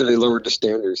 right after they lowered the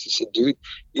standards, he said, dude,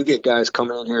 you get guys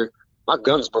coming in here, my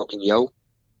gun's broken, yo.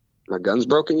 My gun's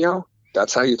broken, yo?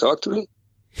 That's how you talk to me?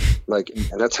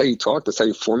 And that's how you talk? That's how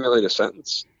you formulate a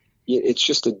sentence? It's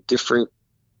just a different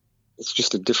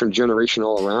generation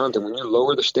all around. And when you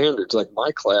lower the standards, like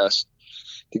my class,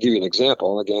 to give you an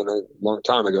example, again, a long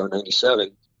time ago,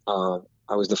 97,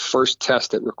 I was the first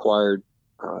test that required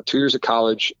 2 years of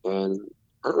college. And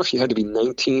I don't know if you had to be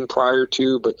 19 prior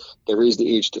to, but they raised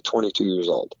the age to 22 years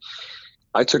old.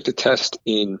 I took the test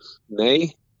in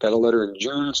May, got a letter in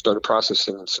June, started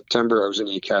processing in September. I was in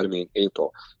the academy in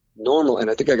April. Normal, and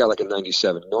I think I got like a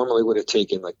 97. Normally would have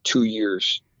taken like 2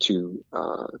 years to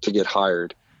get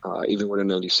hired, even with a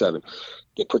 97.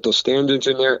 They put those standards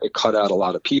in there. It cut out a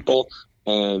lot of people,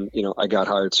 and I got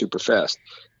hired super fast.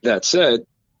 That said,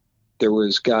 there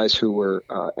was guys who were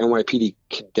NYPD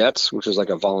cadets, which is like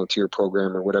a volunteer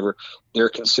program or whatever. They're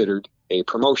considered a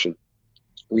promotion.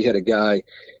 We had a guy,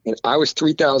 and I was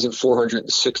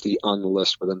 3,460 on the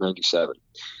list with a 97.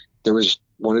 There was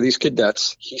one of these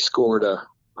cadets. He scored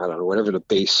I don't know, whatever the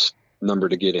base number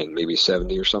to get in, maybe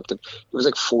 70 or something. It was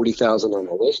like 40,000 on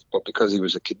the list, but because he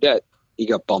was a cadet, he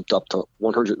got bumped up to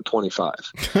 125.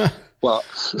 Well,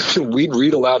 we'd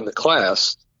read aloud in the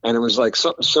class, and it was like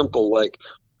something simple, like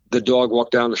the dog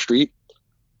walked down the street,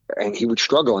 and he would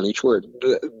struggle on each word.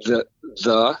 The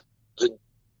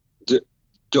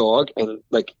dog, and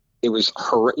like it was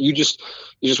you just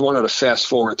wanted to fast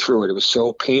forward through it. It was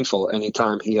so painful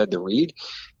anytime he had to read.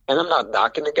 And I'm not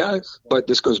knocking the guy, but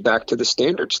this goes back to the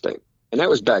standards thing. And that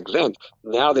was back then.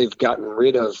 Now they've gotten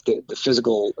rid of the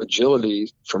physical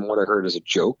agility, from what I heard, as a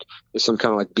joke. There's some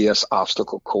kind of like BS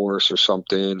obstacle course or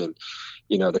something. And,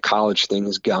 the college thing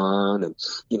is gone. And,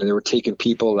 they were taking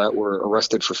people that were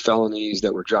arrested for felonies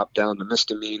that were dropped down to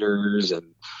misdemeanors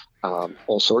and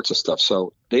all sorts of stuff.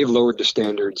 So they've lowered the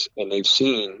standards, and they've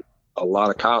seen a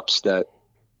lot of cops that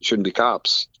shouldn't be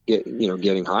cops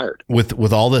getting hired.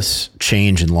 With all this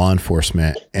change in law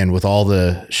enforcement and with all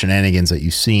the shenanigans that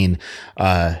you've seen,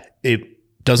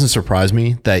 it doesn't surprise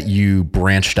me that you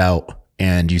branched out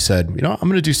and you said, I'm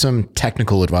going to do some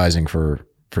technical advising for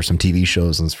some TV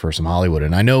shows and for some Hollywood.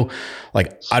 And I know,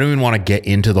 like, I don't even want to get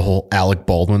into the whole Alec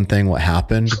Baldwin thing, what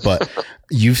happened, but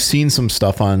you've seen some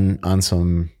stuff on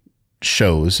some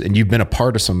shows, and you've been a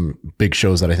part of some big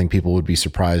shows that I think people would be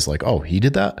surprised, like, oh, he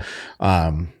did that.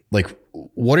 Like,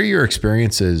 what are your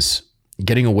experiences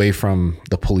getting away from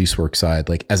the police work side,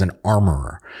 like as an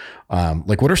armorer?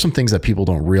 Like, what are some things that people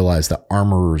don't realize that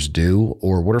armorers do?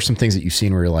 Or what are some things that you've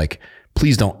seen where you're like,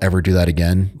 please don't ever do that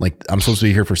again? Like, I'm supposed to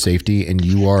be here for safety, and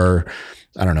you are,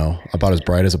 I don't know, about as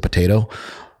bright as a potato.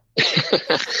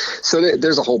 So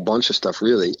there's a whole bunch of stuff,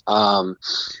 really.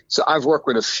 So I've worked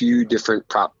with a few different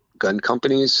prop gun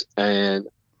companies, and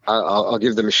I'll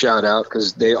give them a shout out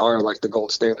because they are like the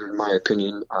gold standard in my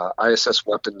opinion. ISS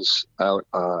Weapons out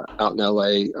in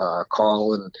LA,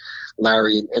 Carl and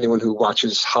Larry, and anyone who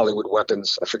watches Hollywood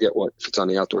Weapons, I forget if it's on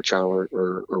the Outdoor Channel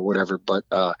or whatever, but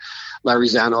Larry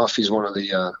Zanoff, he's one of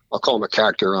the, I'll call him a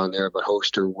character on there, but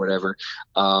host or whatever.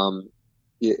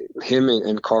 Him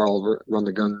and Carl run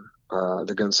the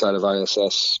gun side of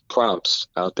ISS props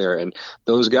out there, and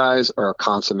those guys are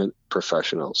consummate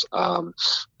professionals.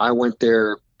 I went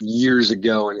there years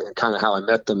ago, and kind of how I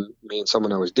met them, me and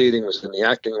someone I was dating was in the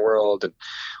acting world, and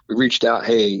we reached out,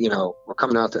 hey, we're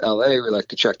coming out to LA, we'd like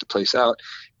to check the place out.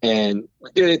 And we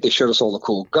did it. They showed us all the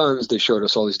cool guns, they showed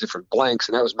us all these different blanks,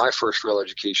 and that was my first real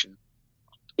education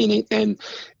in it. And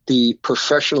the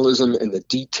professionalism and the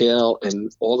detail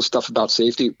and all the stuff about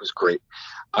safety was great.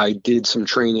 I did some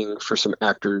training for some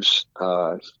actors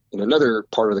in another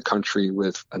part of the country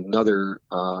with another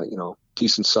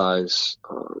decent size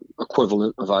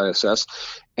equivalent of ISS,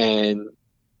 and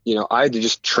I had to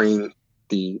just train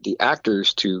the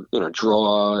actors to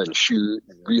draw and shoot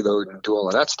and reload and do all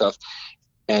of that stuff.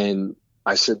 And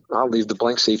I said, I'll leave the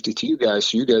blank safety to you guys,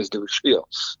 so you guys do a spiel.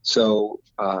 So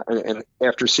and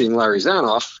after seeing Larry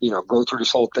Zanoff go through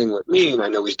this whole thing with me, and I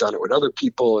know he's done it with other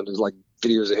people, and there's like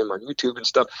videos of him on YouTube and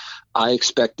stuff, I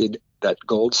expected that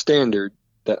gold standard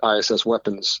that ISS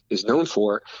Weapons is known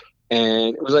for.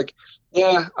 And it was like,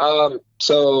 yeah,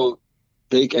 so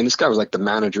they, and this guy was like the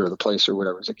manager of the place or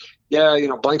whatever. It's like, yeah,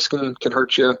 blanks can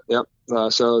hurt you. Yep.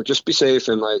 So just be safe,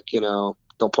 and like,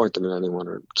 don't point them at anyone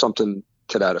or something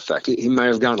to that effect. He might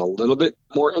have gone a little bit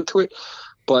more into it,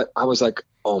 but I was like,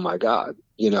 oh my God,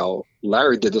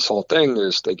 Larry did this whole thing.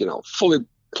 There's like, fully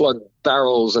plugged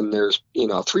barrels, and there's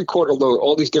 3/4 load,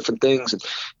 all these different things, and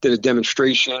did a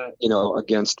demonstration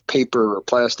against paper or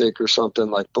plastic or something,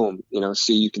 like boom,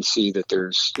 you can see that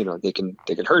there's they can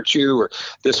hurt you, or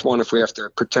this one, if we have to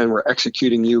pretend we're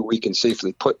executing you, we can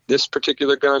safely put this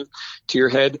particular gun to your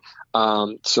head.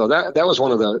 So that was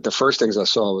one of the first things I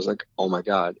saw. Was like, oh my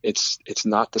God, it's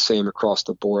not the same across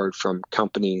the board from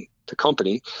company to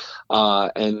company.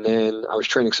 And then I was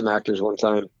training some actors one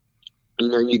time.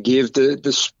 You give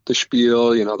the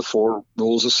spiel, the 4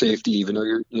 rules of safety, even though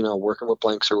you're, working with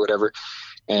blanks or whatever.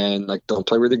 And like, don't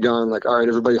play with the gun. Like, all right,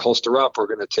 everybody holster up. We're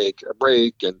going to take a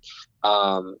break. And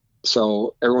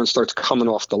so everyone starts coming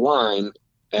off the line,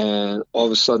 and all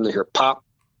of a sudden they hear pop.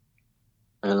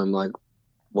 And I'm like,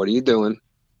 what are you doing?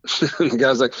 And the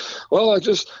guy's like, well,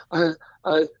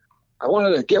 I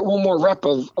wanted to get one more rep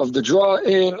of the draw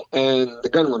in, and the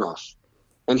gun went off.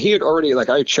 And he had already, like,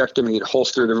 I checked him, he'd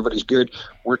holstered, everybody's good.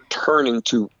 We're turning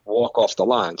to walk off the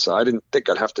line. So I didn't think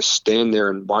I'd have to stand there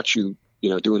and watch you,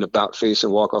 do an about face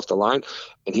and walk off the line.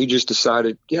 And he just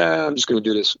decided, yeah, I'm just going to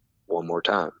do this one more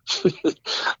time.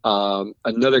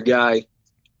 Another guy,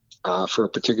 for a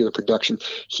particular production,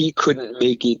 he couldn't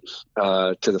make it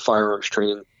to the firearms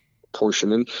training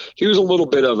portion. And he was a little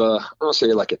bit of I don't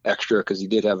say like an extra, because he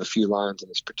did have a few lines in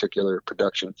this particular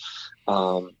production.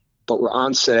 But we're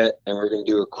on set and we're going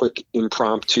to do a quick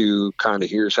impromptu kind of,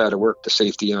 here's how to work the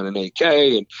safety on an AK.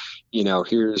 And,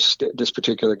 here's this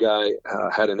particular guy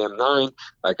had an M9.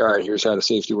 Like, all right, here's how the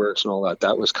safety works and all that.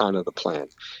 That was kind of the plan.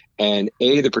 And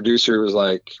the producer was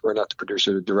like, or not the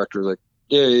producer, the director was like,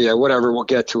 yeah, whatever, we'll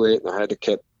get to it. And I had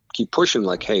to keep pushing,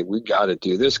 like, hey, we got to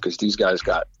do this, because these guys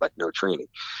got like no training.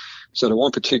 So the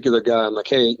one particular guy, I'm like,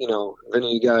 hey, if any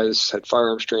of you guys had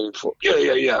firearms training before?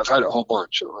 Yeah, I've had a whole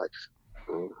bunch. And I'm like,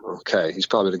 okay, he's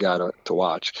probably the guy to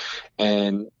watch.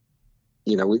 And,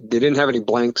 they didn't have any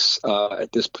blanks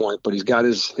at this point, but he's got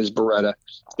his Beretta,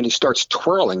 and he starts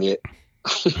twirling it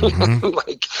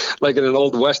like in an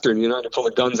old Western, to pull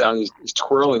the guns out, and he's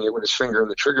twirling it with his finger in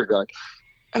the trigger gun.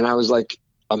 And I was like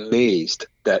amazed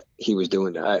that he was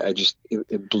doing that.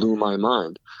 It blew my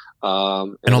mind.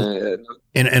 And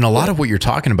a lot of what you're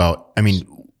talking about, I mean,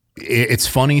 it's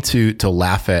funny to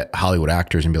laugh at Hollywood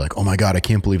actors and be like, oh my God, I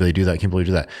can't believe they do that. I can't believe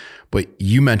they do that. But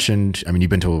you mentioned, I mean, you've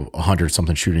been to 100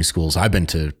 something shooting schools. I've been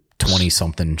to 20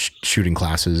 something shooting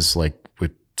classes, like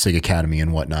with SIG Academy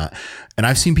and whatnot. And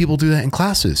I've seen people do that in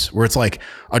classes where it's like,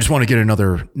 I just want to get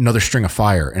another string of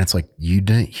fire. And it's like, you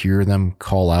didn't hear them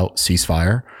call out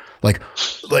ceasefire. But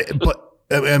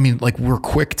I mean, like, we're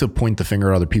quick to point the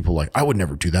finger at other people. Like, I would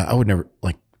never do that. I would never,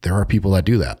 like, there are people that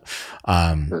do that.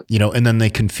 And then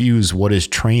they confuse what is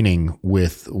training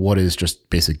with what is just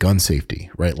basic gun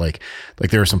safety, right? Like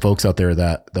there are some folks out there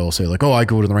that they'll say like, oh, I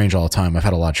go to the range all the time. I've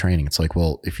had a lot of training. It's like,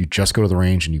 well, if you just go to the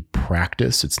range and you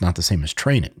practice, it's not the same as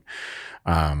training.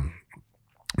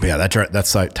 But yeah, that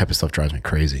type of stuff drives me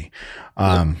crazy.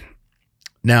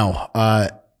 Now,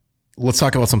 let's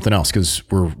talk about something else, because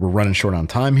we're running short on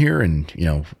time here, and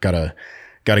gotta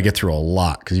get through a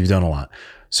lot, because you've done a lot.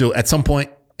 So at some point,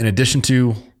 in addition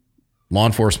to law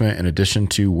enforcement, in addition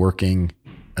to working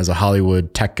as a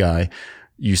Hollywood tech guy,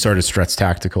 you started Stretz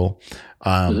Tactical,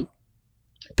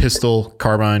 pistol,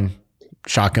 carbine,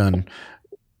 shotgun.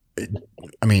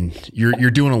 I mean, you're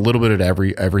doing a little bit of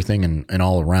everything and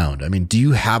all around. I mean, do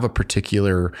you have a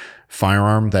particular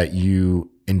firearm that you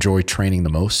enjoy training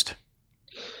the most?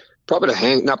 Probably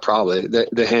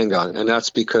the handgun. And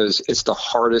that's because it's the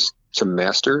hardest to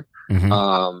master.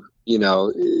 Mm-hmm.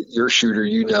 You're a shooter,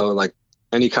 like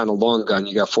any kind of long gun,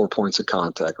 you got 4 points of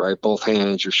contact, right? Both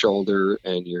hands, your shoulder,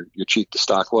 and your cheek to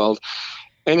stock weld.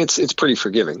 And it's pretty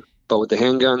forgiving. But with the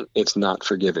handgun, it's not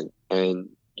forgiving. And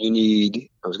you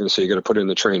got to put in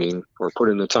the training or put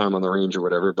in the time on the range or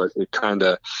whatever, but it kind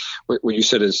of, what you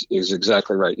said is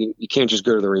exactly right. You can't just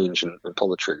go to the range and pull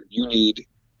the trigger. You need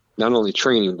not only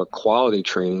training, but quality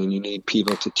training. And you need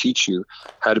people to teach you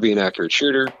how to be an accurate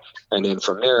shooter. And then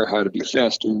from there, how to be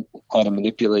faster, how to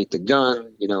manipulate the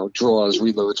gun, draws,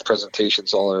 reloads,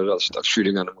 presentations, all that other stuff,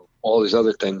 shooting on the move, all these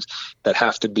other things that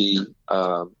have to be,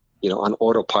 on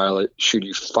autopilot should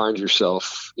you find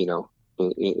yourself, in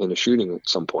a shooting at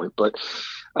some point. But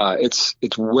it's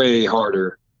way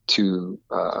harder to,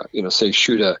 say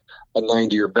shoot a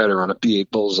 90 or better on a B8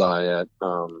 bullseye at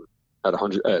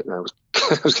 100, I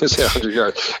was going to say 100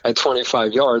 yards, at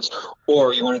 25 yards,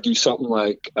 or you want to do something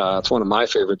like, it's one of my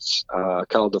favorites,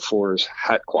 Cal DeFore's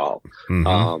Hat Qual.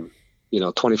 Mm-hmm.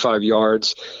 25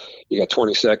 yards, you got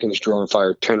 20 seconds, draw and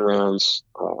fire 10 rounds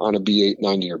on a B8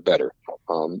 90 or better.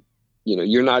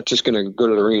 You're not just going to go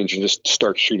to the range and just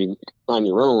start shooting on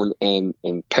your own and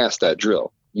pass that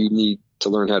drill. You need to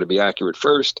learn how to be accurate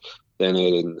first, then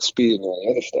in the speed and all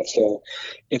the other stuff. So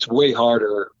it's way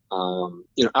harder,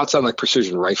 outside like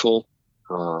precision rifle.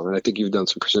 And I think you've done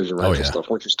some precision rifle stuff.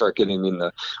 Once you start getting in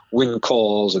the wind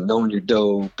calls and knowing your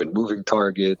dope and moving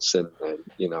targets and a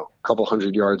couple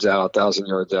 100 yards out, 1,000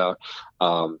 yards out,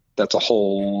 that's a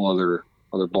whole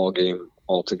other ball game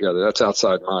altogether. That's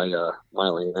outside my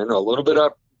lane. I know a little bit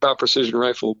about precision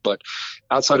rifle, but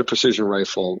outside of precision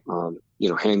rifle,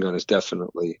 handgun is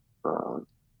definitely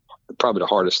probably the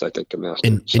hardest, I think, to master.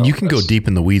 And you can go deep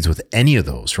in the weeds with any of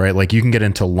those, right? Like you can get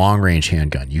into long range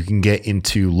handgun, you can get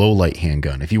into low light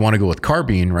handgun. If you want to go with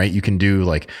carbine, right, you can do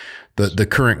like the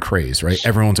current craze, right?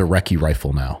 Everyone's a recce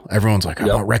rifle now. Everyone's like, I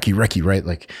want recce, right?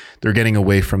 Like they're getting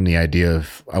away from the idea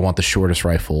of I want the shortest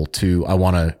rifle to I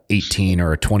want a 18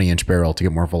 or a 20-inch barrel to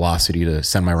get more velocity to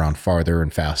send my round farther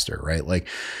and faster, right? Like,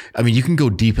 I mean, you can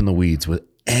go deep in the weeds with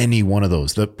any one of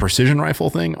those. The precision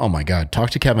rifle thing, oh my God, talk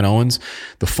to Kevin Owens.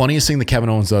 The funniest thing that Kevin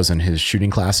Owens does in his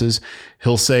shooting classes,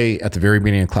 he'll say at the very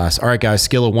beginning of class, all right, guys,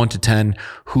 scale of 1 to 10,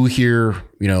 who here,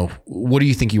 you know, what do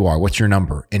you think you are? What's your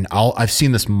number? And I've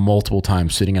seen this multiple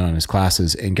times sitting in on his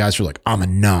classes, and guys are like, I'm a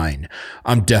 9.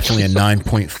 I'm definitely a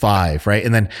 9.5, right?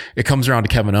 And then it comes around to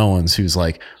Kevin Owens, who's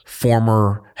like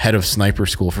former head of sniper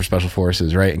school for special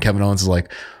forces, right? And Kevin Owens is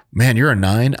like, man, you're a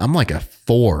 9. I'm like a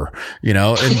 4, you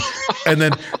know? And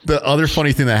then the other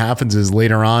funny thing that happens is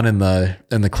later on in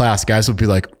the class, guys will be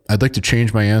like, I'd like to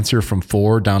change my answer from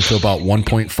 4 down to about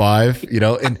 1.5, you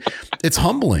know? And it's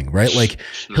humbling, right? Like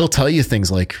he'll tell you things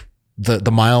like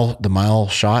the mile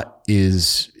shot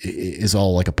is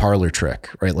all like a parlor trick,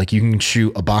 right? Like you can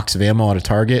shoot a box of ammo at a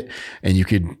target and you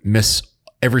could miss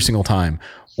every single time,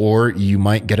 or you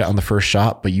might get it on the first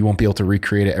shot, but you won't be able to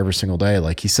recreate it every single day.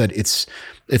 Like he said, it's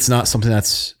not something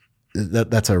that's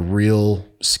a real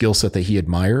skill set that he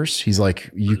admires. He's like,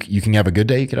 you can have a good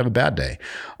day, you can have a bad day.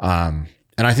 And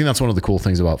I think that's one of the cool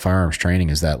things about firearms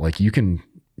training is that like you can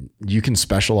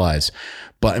specialize,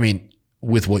 but I mean,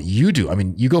 with what you do, I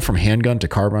mean, you go from handgun to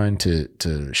carbine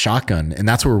to shotgun, and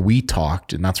that's where we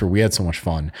talked, and that's where we had so much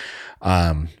fun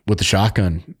with the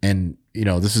shotgun. And you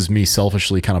know, this is me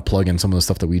selfishly kind of plugging some of the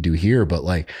stuff that we do here, but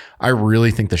like, I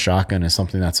really think the shotgun is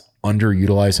something that's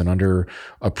underutilized and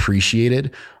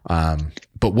underappreciated.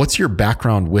 But what's your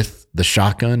background with the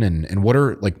shotgun, and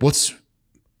what's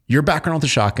your background with the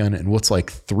shotgun, and what's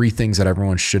like 3 things that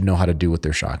everyone should know how to do with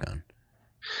their shotgun?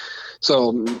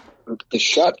 So the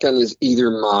shotgun is either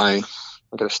I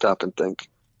got to stop and think.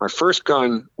 My first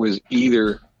gun was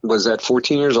at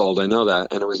 14 years old. I know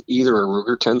that. And it was either a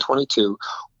Ruger 1022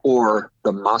 or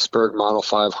the Mossberg Model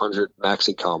 500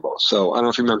 Maxi Combo. So I don't know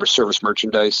if you remember Service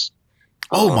Merchandise.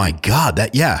 Oh my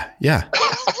God. Yeah.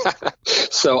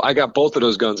 So I got both of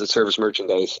those guns at Service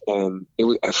Merchandise, and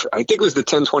I think it was the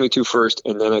 1022 first,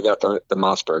 and then I got the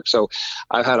Mossberg. So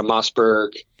I've had a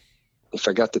Mossberg. If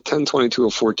I got the 1022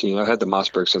 or 14, I had the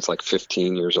Mossberg since like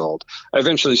 15 years old. I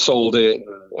eventually sold it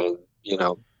and you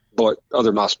know, bought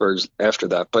other Mossbergs after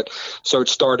that. But so it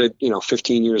started, you know,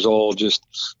 15 years old,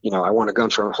 just, you know, I want a gun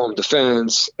for home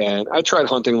defense. And I tried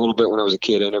hunting a little bit when I was a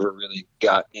kid. I never really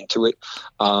got into it.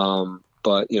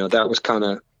 But, you know, that was kind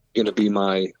of going to be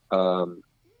my,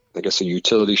 I guess, a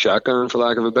utility shotgun, for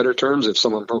lack of a better terms. If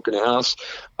someone broke in the house,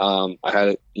 I had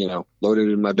it, you know, loaded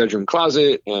in my bedroom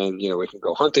closet, and, you know, we can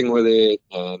go hunting with it.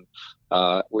 And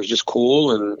it was just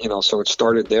cool. And, you know, so it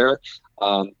started there.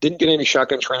 Didn't get any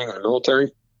shotgun training in the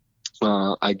military.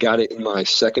 I got it in my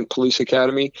second police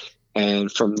academy.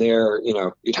 And from there, you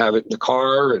know, you'd have it in the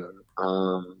car. And,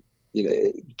 you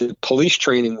know, the police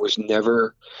training was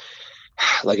never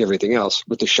like everything else.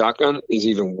 But the shotgun is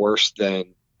even worse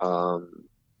than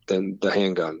the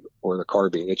handgun or the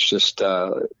carbine. It's just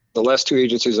the last 2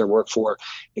 agencies I worked for,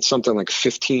 it's something like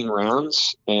 15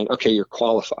 rounds, and okay, you're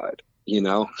qualified. You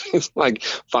know, it's like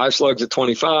 5 slugs at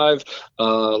 25,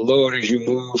 load as you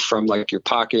move from like your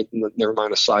pocket, never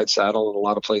mind a side saddle, and a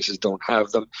lot of places don't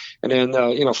have them. And then,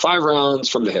 you know, 5 rounds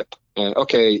from the hip, and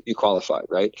okay, you qualified,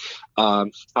 right?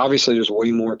 Obviously there's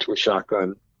way more to a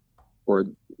shotgun, or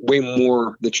way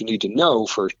more that you need to know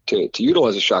to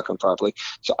utilize a shotgun properly.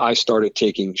 So I started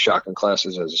taking shotgun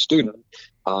classes as a student,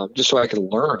 just so I could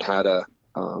learn how to,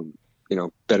 you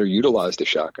know, better utilize the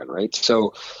shotgun, right?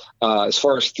 So as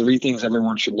far as 3 things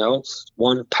everyone should know,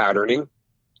 1, patterning,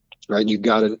 right? You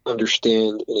got to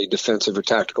understand in a defensive or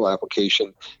tactical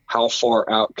application, how far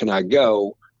out can I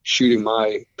go shooting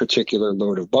my particular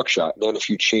load of buckshot? And then if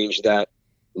you change that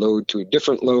load to a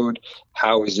different load,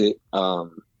 how is it,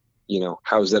 you know,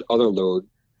 how is that other load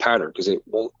patterned? Because it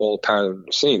won't all pattern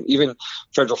the same. Even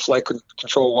Federal Flight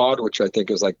Control WAD, which I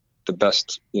think is like the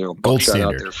best, you know, gold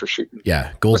standard out there for shooting.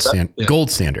 Yeah, gold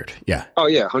standard. Yeah. Oh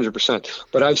yeah, 100%.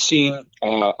 But I've seen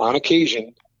on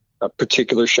occasion a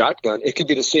particular shotgun. It could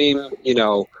be the same, you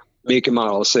know, make and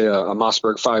model. Let's say a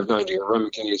Mossberg 590 or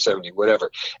Remington 870,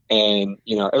 whatever. And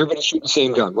you know, everybody's shooting the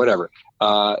same gun, whatever.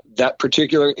 That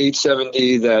particular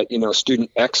 870 that, you know, student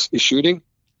X is shooting,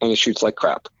 and it shoots like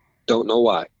crap. Don't know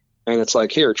why. And it's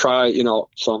like, here, try, you know,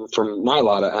 some from my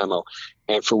lot of ammo.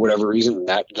 And for whatever reason,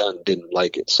 that gun didn't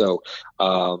like it. So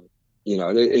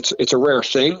it's a rare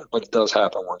thing, but it does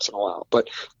happen once in a while. But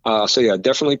so yeah,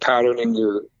 definitely patterning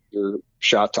your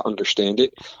shot to understand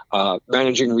it.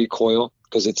 Managing recoil,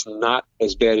 because it's not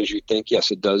as bad as you think.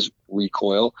 Yes, it does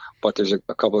recoil, but there's a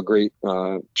couple of great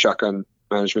shotgun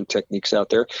management techniques out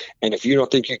there. And if you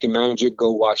don't think you can manage it,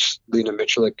 go watch Lena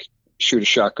Michalik shoot a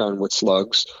shotgun with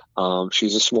slugs.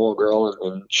 She's a small girl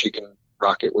and she can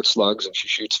rock it with slugs, and she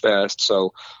shoots fast.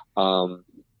 So,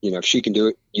 if she can do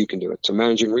it, you can do it. So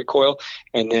managing recoil,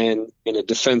 and then in a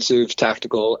defensive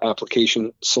tactical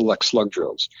application, select slug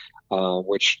drills,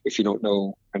 which if you don't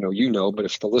know, I know you know, but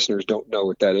if the listeners don't know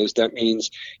what that is, that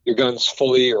means your gun's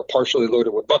fully or partially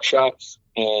loaded with buckshot,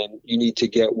 and you need to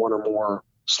get one or more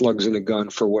slugs in a gun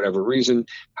for whatever reason.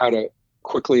 How to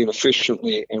quickly and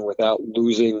efficiently and without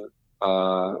losing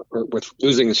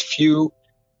as few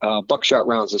buckshot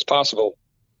rounds as possible,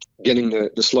 getting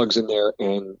the slugs in there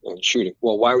and shooting.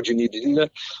 Well, why would you need to do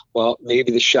that? Well,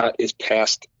 maybe the shot is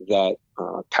past that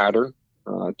pattern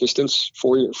distance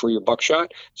for your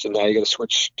buckshot. So now you got to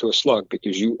switch to a slug,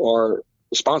 because you are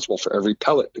responsible for every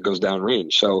pellet that goes down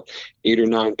range. So 8 or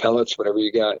 9 pellets, whatever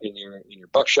you got in your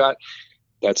buckshot,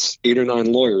 that's 8 or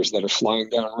 9 lawyers that are flying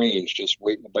down range, just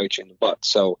waiting to bite you in the butt.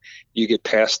 So you get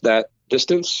past that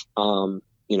distance, now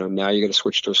you got to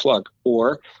switch to a slug,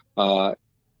 or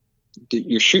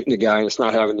you're shooting the guy and it's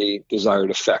not having the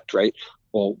desired effect, right?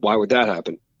 Well, why would that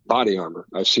happen? Body armor.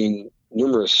 I've seen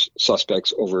numerous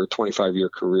suspects over a 25-year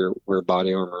career wear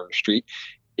body armor on the street.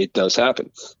 It does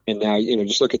happen. And now,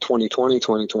 just look at 2020,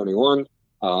 2021,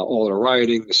 all the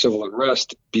rioting, the civil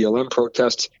unrest, BLM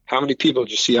protests. How many people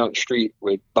did you see out in the street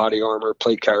with body armor,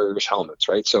 plate carriers, helmets,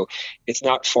 right? So it's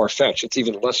not far-fetched. It's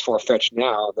even less far-fetched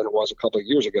now than it was a couple of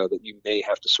years ago that you may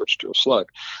have to switch to a slug.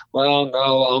 Well,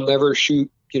 no, I'll never shoot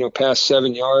past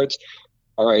 7 yards.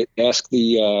 All right, ask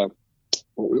the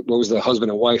what was the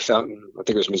husband and wife out in, I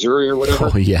think it was Missouri or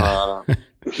whatever. Oh yeah.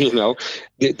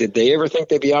 Did they ever think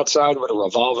they'd be outside with a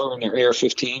revolver and their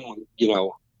AR-15 when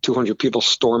 200 people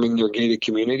storming their gated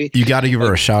community? You got to give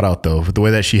her a shout out though, for the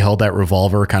way that she held that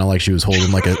revolver, kind of like she was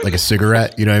holding like a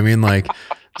cigarette. You know what I mean? Like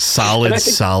solid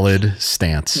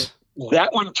stance. That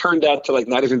one turned out to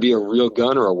not even be a real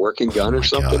gun or a working gun or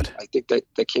something. God. I think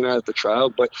that came out at the trial.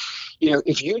 But,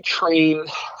 if you train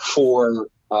for,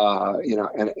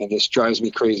 and this drives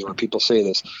me crazy when people say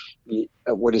this,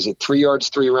 what is it? 3 yards,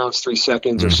 3 rounds, 3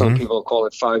 seconds, or some people call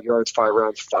it 5 yards, 5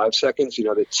 rounds, 5 seconds,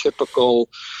 the typical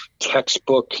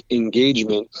textbook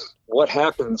engagement. What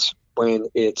happens when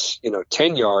it's,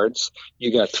 10 yards,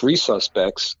 you got 3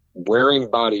 suspects wearing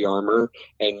body armor,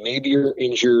 and maybe you're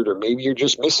injured or maybe you're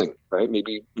just missing, right?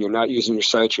 Maybe you're not using your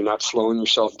sights, you're not slowing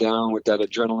yourself down with that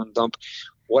adrenaline dump.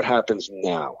 What happens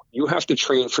now? You have to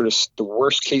train for the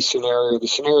worst case scenario, the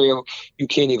scenario you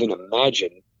can't even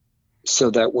imagine,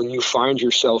 so that when you find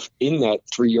yourself in that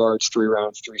 3 yards, 3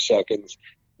 rounds, 3 seconds,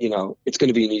 it's going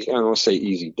to be an easy, I don't want to say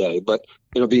easy day, but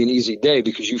it'll be an easy day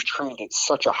because you've trained at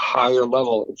such a higher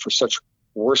level and for such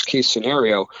worst case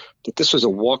scenario that this was a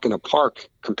walk in the park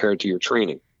compared to your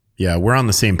training. Yeah, we're on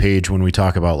the same page when we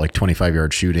talk about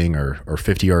 25-yard shooting or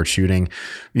 50-yard shooting.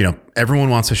 Everyone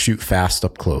wants to shoot fast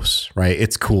up close, right?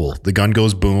 It's cool. The gun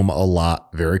goes boom a lot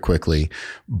very quickly,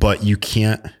 but you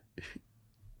can't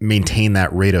maintain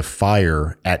that rate of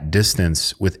fire at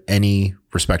distance with any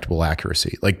respectable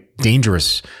accuracy.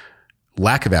 Dangerous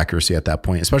lack of accuracy at that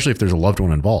point, especially if there's a loved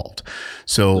one involved.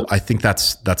 So I think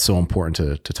that's so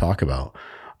important to talk about.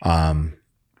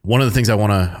 One of the things I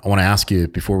want to ask you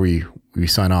before we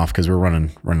sign off, because we're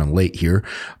running late here.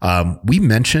 We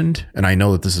mentioned, and I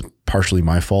know that this is partially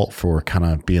my fault for kind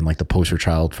of being the poster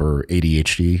child for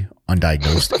ADHD,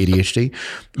 undiagnosed ADHD.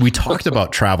 We talked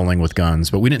about traveling with guns,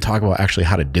 but we didn't talk about actually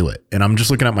how to do it. And I'm just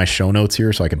looking at my show notes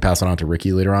here so I can pass it on to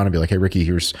Ricky later on and be like, hey, Ricky,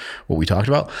 here's what we talked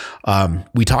about.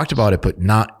 We talked about it, but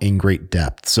not in great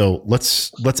depth. So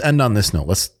let's end on this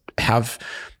note.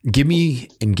 Give me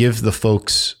and give the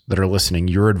folks that are listening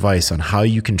your advice on how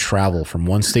you can travel from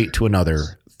one state to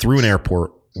another through an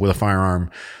airport with a firearm.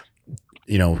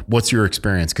 What's your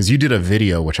experience? Because you did a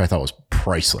video, which I thought was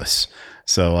priceless.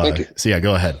 So yeah,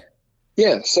 go ahead.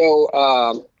 Yeah.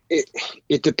 So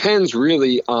it depends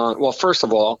really on, well, first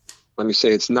of all, let me say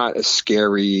it's not as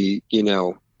scary,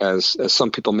 as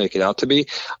some people make it out to be.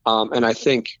 And I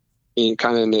think in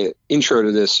the intro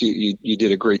to this, you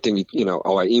did a great thing. I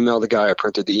emailed the guy, I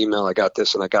printed the email, I got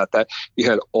this and I got that. You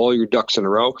had all your ducks in a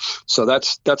row. So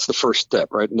that's the first step,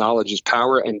 right? Knowledge is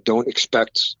power, and don't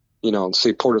expect,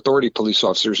 say Port Authority police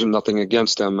officers, and nothing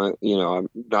against them. I'm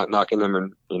not knocking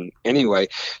them in any way.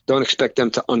 Don't expect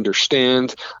them to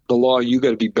understand the law. You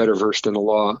got to be better versed in the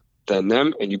law than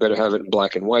them, and you better have it in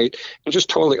black and white and just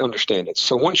totally understand it.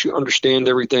 So once you understand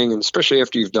everything, and especially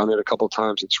after you've done it a couple of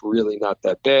times, it's really not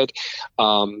that bad.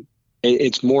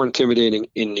 It's more intimidating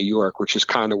in New York, which is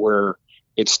kind of where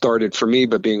it started for me.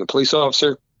 But being a police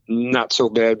officer, not so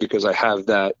bad because I have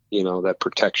that, that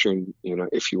protection,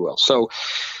 if you will. So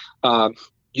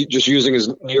just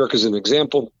using New York as an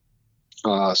example.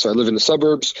 So I live in the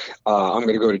suburbs. I'm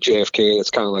going to go to JFK.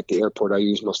 That's kind of like the airport I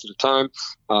use most of the time.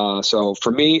 So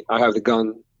for me, I have the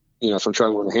gun, if I'm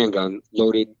traveling with a handgun,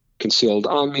 loaded, concealed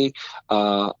on me.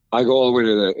 I go all the way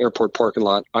to the airport parking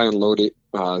lot. I unload it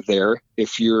there.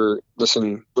 If you're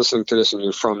listening to this and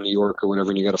you're from New York or whatever,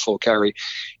 and you got a full carry,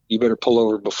 you better pull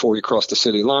over before you cross the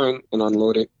city line and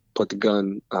unload it. Put the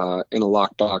gun in a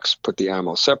lockbox, put the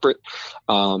ammo separate.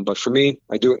 But for me,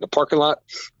 I do it in the parking lot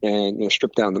and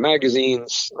strip down the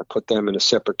magazines. I put them in a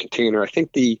separate container. I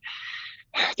think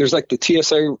there's like the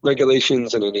TSA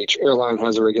regulations, and then each airline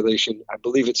has a regulation. I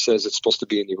believe it says it's supposed to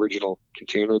be in the original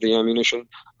container of the ammunition.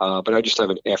 But I just have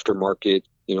an aftermarket,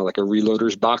 like a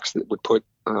reloader's box that would put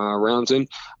rounds in.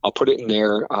 I'll put it in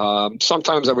there.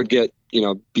 Sometimes I would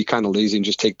be kind of lazy and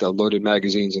just take the loaded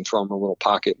magazines and throw them in a little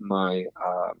pocket in my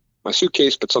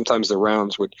suitcase, but sometimes the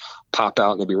rounds would pop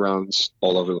out and there'd be rounds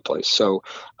all over the place. So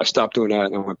I stopped doing that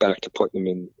and I went back to putting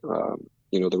them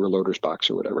in, the reloader's box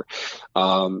or whatever.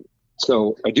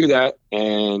 So I do that,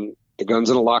 and the gun's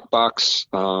in a lockbox,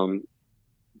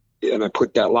 and I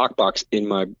put that lockbox in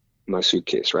my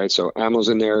suitcase, right? So ammo's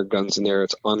in there, gun's in there,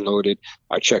 it's unloaded.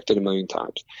 I checked it a million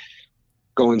times.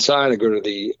 Go inside, I go to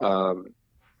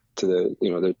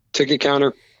the ticket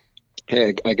counter.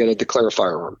 Hey, I got to declare a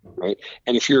firearm, right?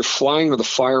 And if you're flying with a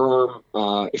firearm,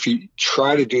 if you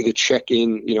try to do the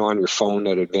check-in, on your phone,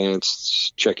 that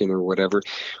advanced check-in or whatever,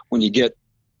 when you get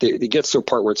it gets to a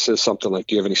part where it says something like,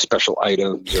 do you have any special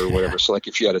items or whatever? So like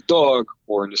if you had a dog,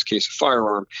 or in this case, a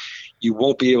firearm, you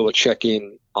won't be able to check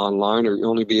in online, or you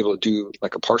only be able to do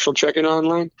like a partial check-in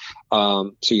online.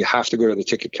 So you have to go to the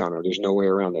ticket counter. There's no way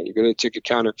around that. You go to the ticket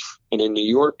counter, and in New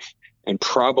York and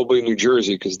probably New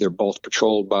Jersey, because they're both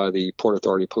patrolled by the Port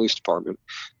Authority Police Department,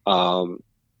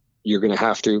 you're going to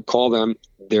have to call them.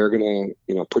 They're going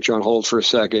to, put you on hold for a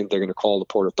second. They're going to call the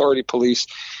Port Authority Police.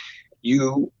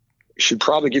 You should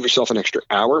probably give yourself an extra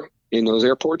hour in those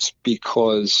airports,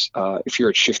 because if you're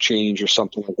at shift change or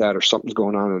something like that, or something's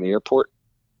going on in the airport,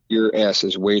 your ass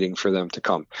is waiting for them to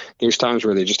come. There's times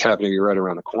where they just happen to be right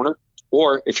around the corner.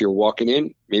 Or if you're walking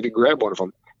in, maybe grab one of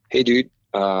them. Hey, dude,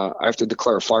 I have to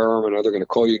declare a firearm. I know they're going to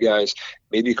call you guys.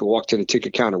 Maybe you can walk to the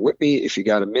ticket counter with me if you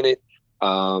got a minute,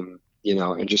 and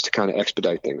just to kind of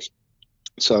expedite things.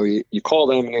 So you call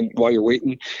them, and then while you're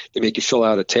waiting, they make you fill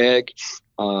out a tag.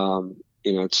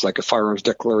 It's like a firearms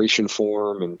declaration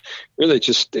form, and really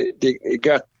just it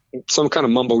got some kind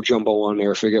of mumbo jumbo on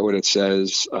there. I forget what it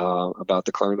says about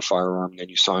declaring the firearm. And then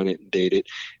you sign it and date it,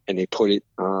 and they put it.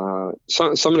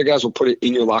 Some of the guys will put it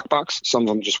in your lockbox. Some of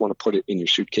them just want to put it in your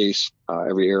suitcase.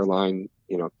 Every airline,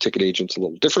 ticket agent's a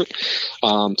little different.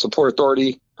 So Port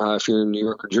Authority, if you're in New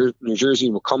York or New Jersey,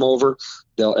 will come over.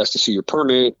 They'll ask to see your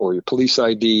permit or your police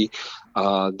ID.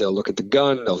 They'll look at the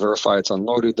gun. They'll verify it's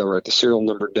unloaded. They'll write the serial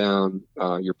number down,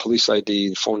 your police ID,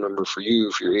 the phone number for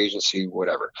you, for your agency,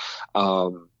 whatever.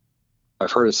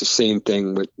 I've heard it's the same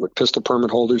thing with pistol permit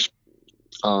holders.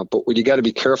 But what you got to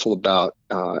be careful about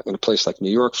in a place like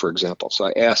New York, for example. So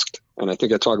I asked, and I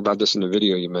think I talked about this in the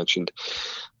video you mentioned,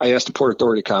 I asked the Port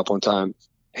Authority cop one time,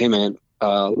 hey, man,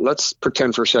 let's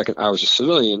pretend for a second I was a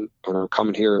civilian and I'm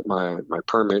coming here at my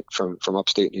permit from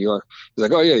upstate New York. He's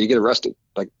like, oh, yeah, you get arrested.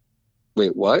 Like,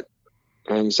 wait, what?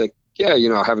 And he's like, yeah,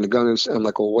 having a gun. And I'm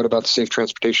like, well, what about the Safe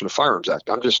Transportation of Firearms Act?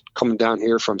 I'm just coming down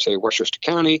here from, say, Westchester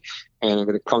County, and I'm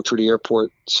going to come through the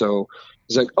airport. So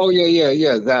he's like, oh,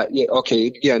 yeah, that. Yeah,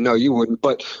 okay. Yeah, no, you wouldn't.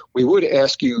 But we would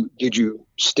ask you, did you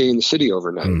stay in the city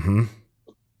overnight? Mm-hmm.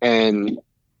 And,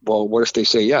 well, what if they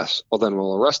say yes? Well, then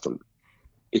we'll arrest them,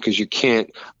 because you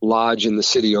can't lodge in the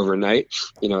city overnight.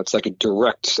 It's like a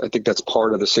direct, I think that's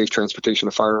part of the Safe Transportation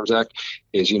of Firearms Act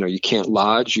is, you can't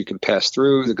lodge, you can pass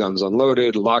through, the gun's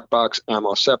unloaded, lockbox,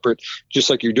 ammo separate, just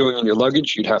like you're doing in your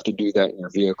luggage, you'd have to do that in your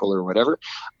vehicle or whatever.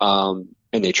 And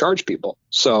they charge people.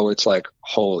 So it's like,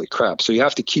 holy crap. So you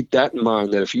have to keep that in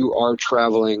mind, that if you are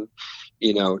traveling,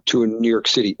 to a New York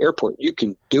City airport, you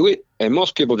can do it. And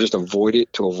most people just avoid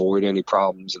it to avoid any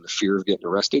problems and the fear of getting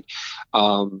arrested.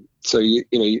 So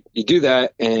you do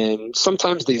that, and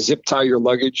sometimes they zip tie your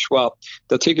luggage. Well,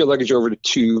 they'll take your luggage over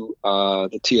to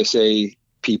the TSA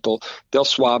people. They'll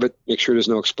swab it, make sure there's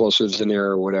no explosives in there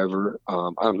or whatever.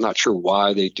 I'm not sure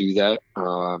why they do that.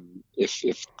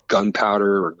 If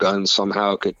gunpowder or guns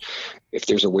somehow could, if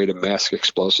there's a way to mask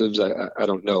explosives, I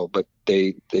don't know, but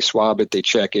they swab it, they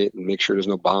check it, and make sure there's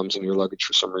no bombs in your luggage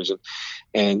for some reason.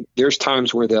 And there's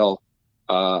times where they'll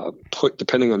put,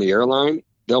 depending on the airline,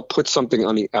 they'll put something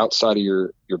on the outside of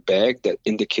your bag that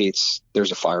indicates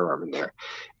there's a firearm in there.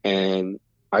 And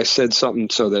I said something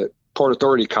so that Port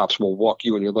Authority cops will walk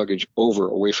you and your luggage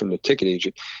away from the ticket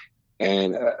agent.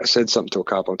 And I said something to a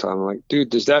cop one time. I'm like,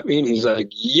 dude, does that mean? He's like,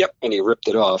 yep. And he ripped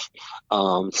it off.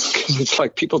 Because it's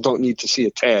like, people don't need to see a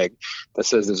tag that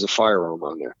says there's a firearm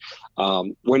on there.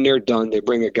 When they're done, they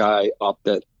bring a guy up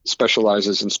that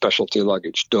specializes in specialty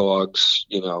luggage, dogs,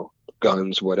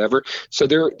 guns, whatever. So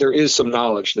there is some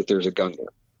knowledge that there's a gun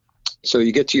there. So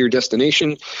you get to your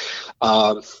destination,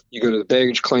 you go to the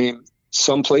baggage claim.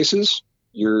 Some places,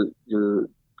 your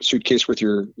suitcase with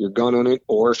your gun on it,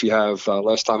 or if you have,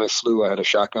 last time I flew, I had a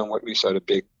shotgun with me, so I had a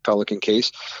big Pelican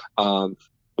case.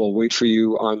 We'll wait for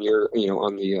you on your,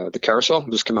 on the carousel.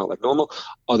 Just come out like normal.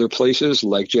 Other places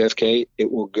like JFK,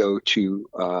 it will go to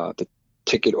the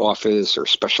ticket office or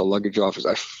special luggage office.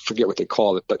 I forget what they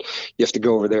call it, but you have to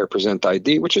go over there, present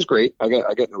ID, which is great. I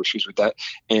got no issues with that.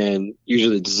 And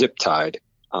usually it's zip tied.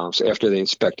 So after they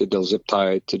inspect it, they'll zip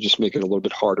tie it to just make it a little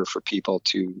bit harder for people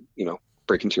to,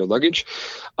 break into your luggage.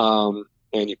 And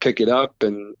you pick it up,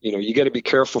 and, you got to be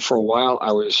careful for a while.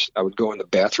 I would go in the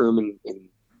bathroom in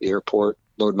the airport,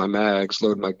 load my mags,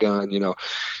 load my gun,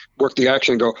 work the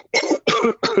action, go,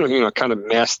 kind of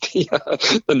mask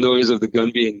the noise of the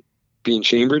gun being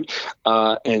chambered,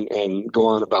 and go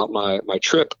on about my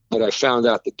trip. But I found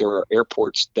out that there are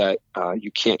airports that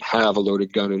you can't have a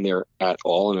loaded gun in there at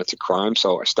all, and it's a crime.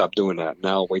 So I stopped doing that.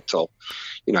 Now I'll wait till,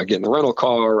 I get in the rental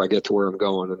car, I get to where I'm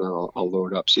going, and then I'll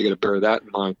load up. So you got to bear that in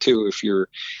mind too if you're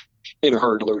in a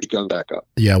hurry to load your gun back up.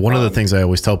 Yeah. One of the things I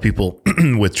always tell people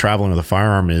with traveling with a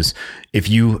firearm is if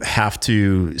you have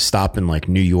to stop in like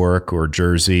New York or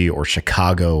Jersey or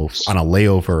Chicago on a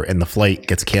layover and the flight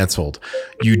gets canceled,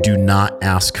 you do not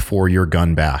ask for your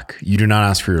gun back. You do not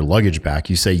ask for your luggage back.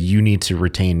 You say, you need to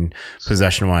retain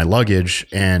possession of my luggage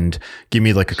and give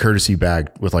me like a courtesy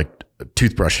bag with like a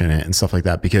toothbrush in it and stuff like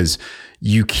that, because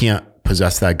you can't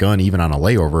possess that gun even on a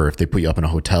layover if they put you up in a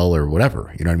hotel or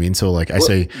whatever. You know what I mean? So like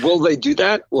will they do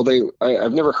that?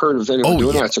 I've never heard of anyone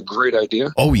doing that. It's a great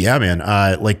idea. Oh yeah, man.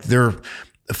 Like they're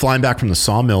flying back from the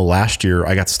Sawmill last year.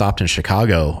 I got stopped in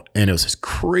Chicago and it was this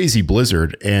crazy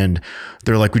blizzard, and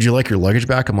they're like, would you like your luggage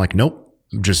back? I'm like, nope.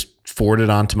 Just forward it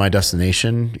on to my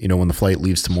destination, when the flight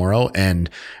leaves tomorrow. And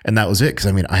that was it. Cause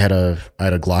I mean, I had a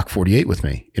Glock 48 with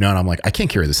me, and I'm like, I can't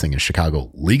carry this thing in Chicago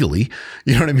legally.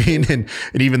 You know what I mean? And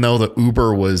even though the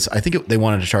Uber was, I think they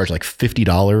wanted to charge like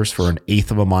 $50 for an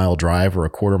eighth of a mile drive or a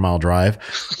quarter mile drive.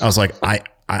 I was like,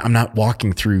 I'm not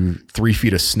walking through 3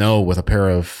 feet of snow with a pair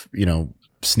of,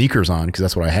 sneakers on, cause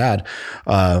that's what I had.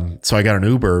 So I got an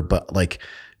Uber, but like,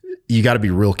 you got to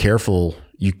be real careful.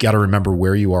 You got to remember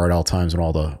where you are at all times and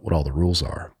what all the rules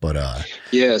are. But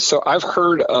yeah, so I've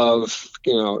heard of,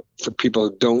 for people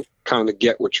who don't kind of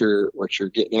get what you're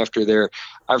getting after there,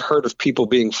 I've heard of people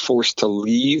being forced to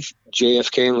leave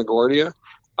JFK and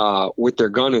LaGuardia with their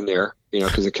gun in there,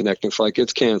 because the connecting flight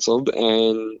gets canceled,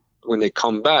 and when they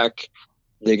come back,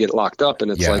 they get locked up, and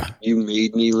it's like, you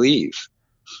made me leave.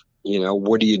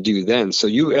 What do you do then? So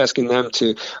you asking them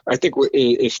to, I think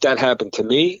if that happened to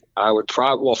me, I would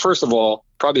first of all,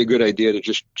 probably a good idea to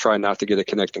just try not to get a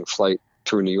connecting flight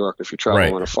through New York if you're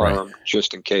traveling on a firearm,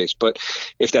 just in case. But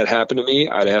if that happened to me,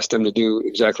 I'd ask them to do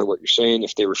exactly what you're saying.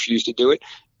 If they refuse to do it,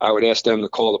 I would ask them to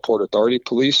call the Port Authority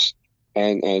police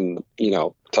and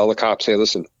tell the cops, hey,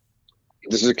 listen,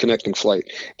 this is a connecting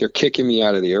flight. They're kicking me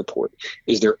out of the airport.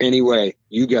 Is there any way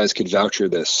you guys could voucher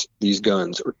these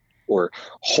guns or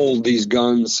hold these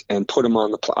guns and put them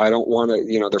on the I don't want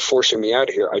to, they're forcing me out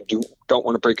of here. I don't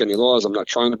want to break any laws. I'm not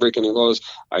trying to break any laws.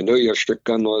 I know you have strict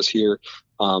gun laws here.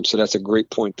 So that's a great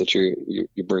point that you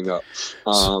bring up.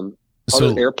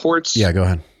 Other airports. Yeah, go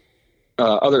ahead.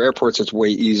 Other airports, it's way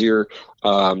easier.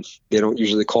 They don't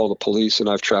usually call the police, and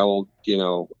I've traveled,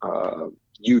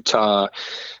 Utah,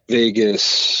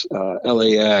 Vegas,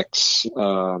 LAX,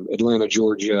 Atlanta,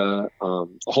 Georgia, a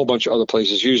whole bunch of other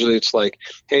places. Usually it's like,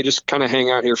 hey, just kind of hang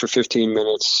out here for 15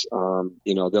 minutes.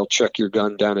 They'll check your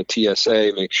gun down at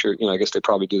TSA, make sure, I guess they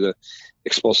probably do the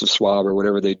explosive swab or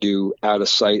whatever they do out of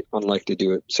sight, unlike they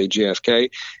do at, say, JFK.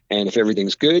 And if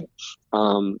everything's good,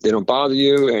 they don't bother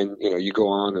you, and, you go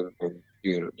on and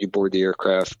you board the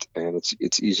aircraft, and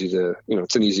it's easy to,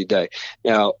 it's an easy day.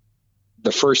 Now,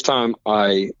 the first time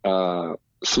I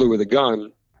flew with a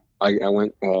gun, I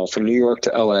went from New York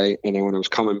to LA, and then when I was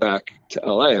coming back to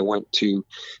LA,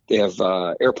 they have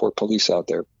airport police out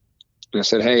there. And I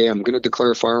said, hey, I'm going to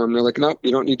declare a firearm. And they're like, nope,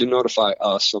 you don't need to notify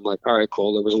us. I'm like, all right,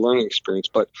 cool. There was a learning experience.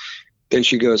 But then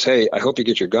she goes, hey, I hope you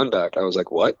get your gun back. I was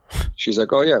like, what? She's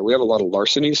like, oh, yeah, we have a lot of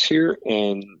larcenies here.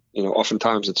 And, you know,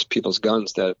 oftentimes it's people's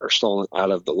guns that are stolen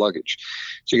out of the luggage.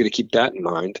 So you got to keep that in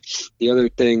mind. The other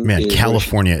thing Man,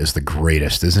 California is the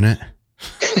greatest, isn't it?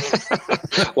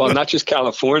 Well, not just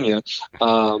California.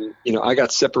 You know, I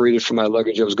got separated from my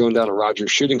luggage. I was going down to Rogers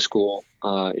Shooting School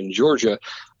in Georgia.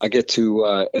 I get to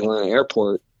Atlanta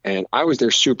Airport, and I was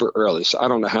there super early. So I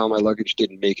don't know how my luggage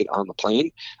didn't make it on the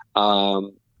plane.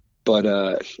 But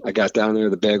I got down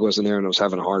there, the bag wasn't there, and I was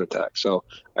having a heart attack. So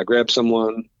I grabbed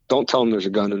someone. Don't tell them there's a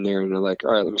gun in there. And they're like,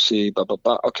 all right, let me see. Blah, blah,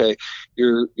 blah. Okay,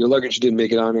 your luggage didn't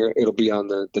make it on here. It'll be on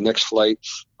the next flight.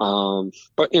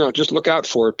 But, you know, just look out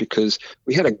for it, because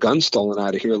we had a gun stolen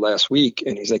out of here last week.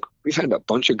 And he's like, we've had a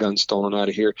bunch of guns stolen out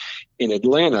of here. In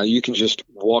Atlanta, you can just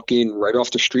walk in right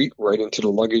off the street, right into the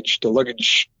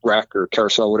luggage rack or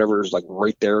carousel, whatever is like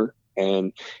right there.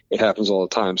 And it happens all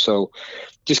the time. So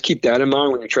just keep that in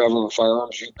mind when you're traveling with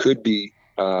firearms. You could be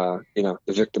you know,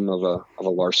 the victim of a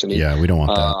larceny. Yeah, we don't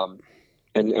want that.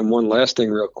 And one last thing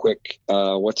real quick,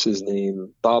 what's his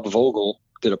name? Bob Vogel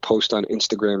did a post on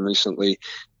Instagram recently.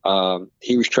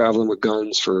 He was traveling with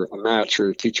guns for a match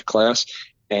or to teach a class,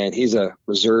 and he's a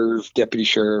reserve deputy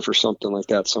sheriff or something like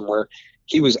that somewhere.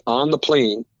 He was on the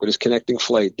plane with his connecting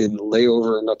flight, didn't lay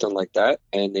over or nothing like that,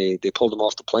 and they pulled him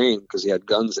off the plane because he had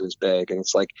guns in his bag. And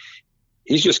it's like,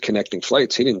 he's just connecting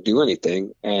flights. He didn't do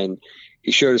anything. And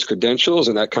he showed his credentials,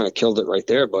 and that kind of killed it right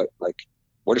there. But, like,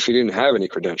 what if he didn't have any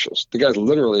credentials? The guy's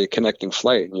literally a connecting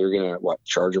flight, and you're going to,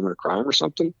 charge him with a crime or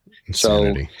something?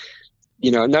 Insanity. So, you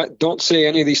know, don't say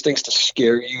any of these things to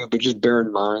scare you, but just bear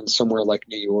in mind somewhere like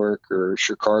New York or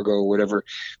Chicago or whatever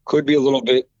could be a little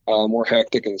bit more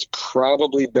hectic, and it's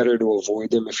probably better to avoid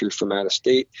them if you're from out of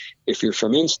state. If you're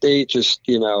from in-state, just,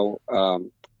 you know,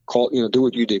 call, you know, do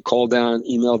what you did. Call down,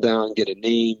 email down, get a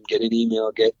name, get an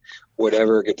email, get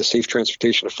whatever, get the safe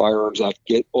transportation of firearms out,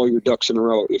 get all your ducks in a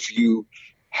row. If you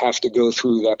have to go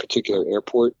through that particular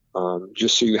airport,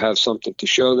 just so you have something to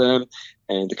show them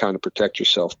and to kind of protect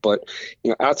yourself. But, you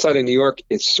know, outside of New York,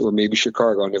 or maybe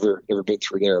Chicago, I've never been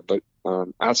through there, but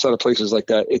outside of places like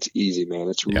that, it's easy, man.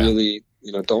 It's really,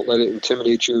 you know, don't let it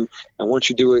intimidate you. And once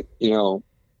you do it, you know,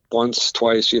 once,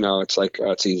 twice, you know, it's like,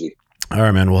 it's easy. All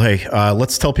right, man. Well, hey,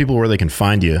 let's tell people where they can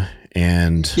find you.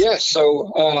 And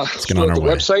so let's get on our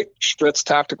website,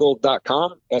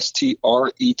 stretztactical.com,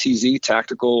 STRETZ,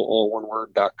 tactical, all one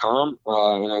word.com,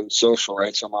 and on social,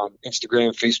 right? So I'm on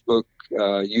Instagram, Facebook,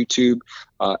 YouTube,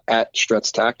 at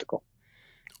Stretz Tactical.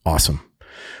 Awesome.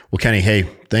 Well, Kenny, hey,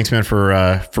 thanks, man, for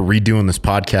redoing this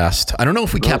podcast. I don't know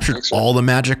if we captured all the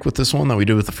magic with this one that we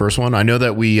did with the first one. I know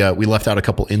that we left out a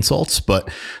couple insults, but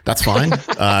that's fine.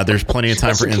 There's plenty of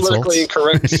time for insults. Politically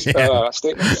incorrect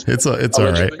statement. It's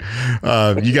all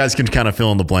right. You guys can kind of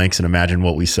fill in the blanks and imagine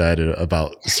what we said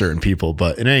about certain people.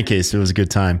 But in any case, it was a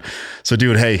good time. So,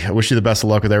 dude, hey, I wish you the best of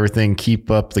luck with everything. Keep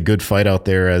up the good fight out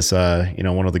there as you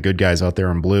know, one of the good guys out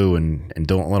there in blue, and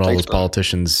don't let all those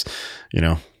politicians, you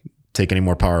know, take any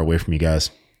more power away from you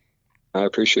guys. I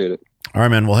appreciate it. All right,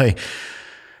 man. Well, hey,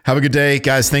 have a good day,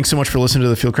 guys. Thanks so much for listening to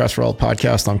the Fieldcraft for All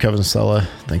podcast. I'm Kevin Stella.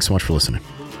 Thanks so much for listening.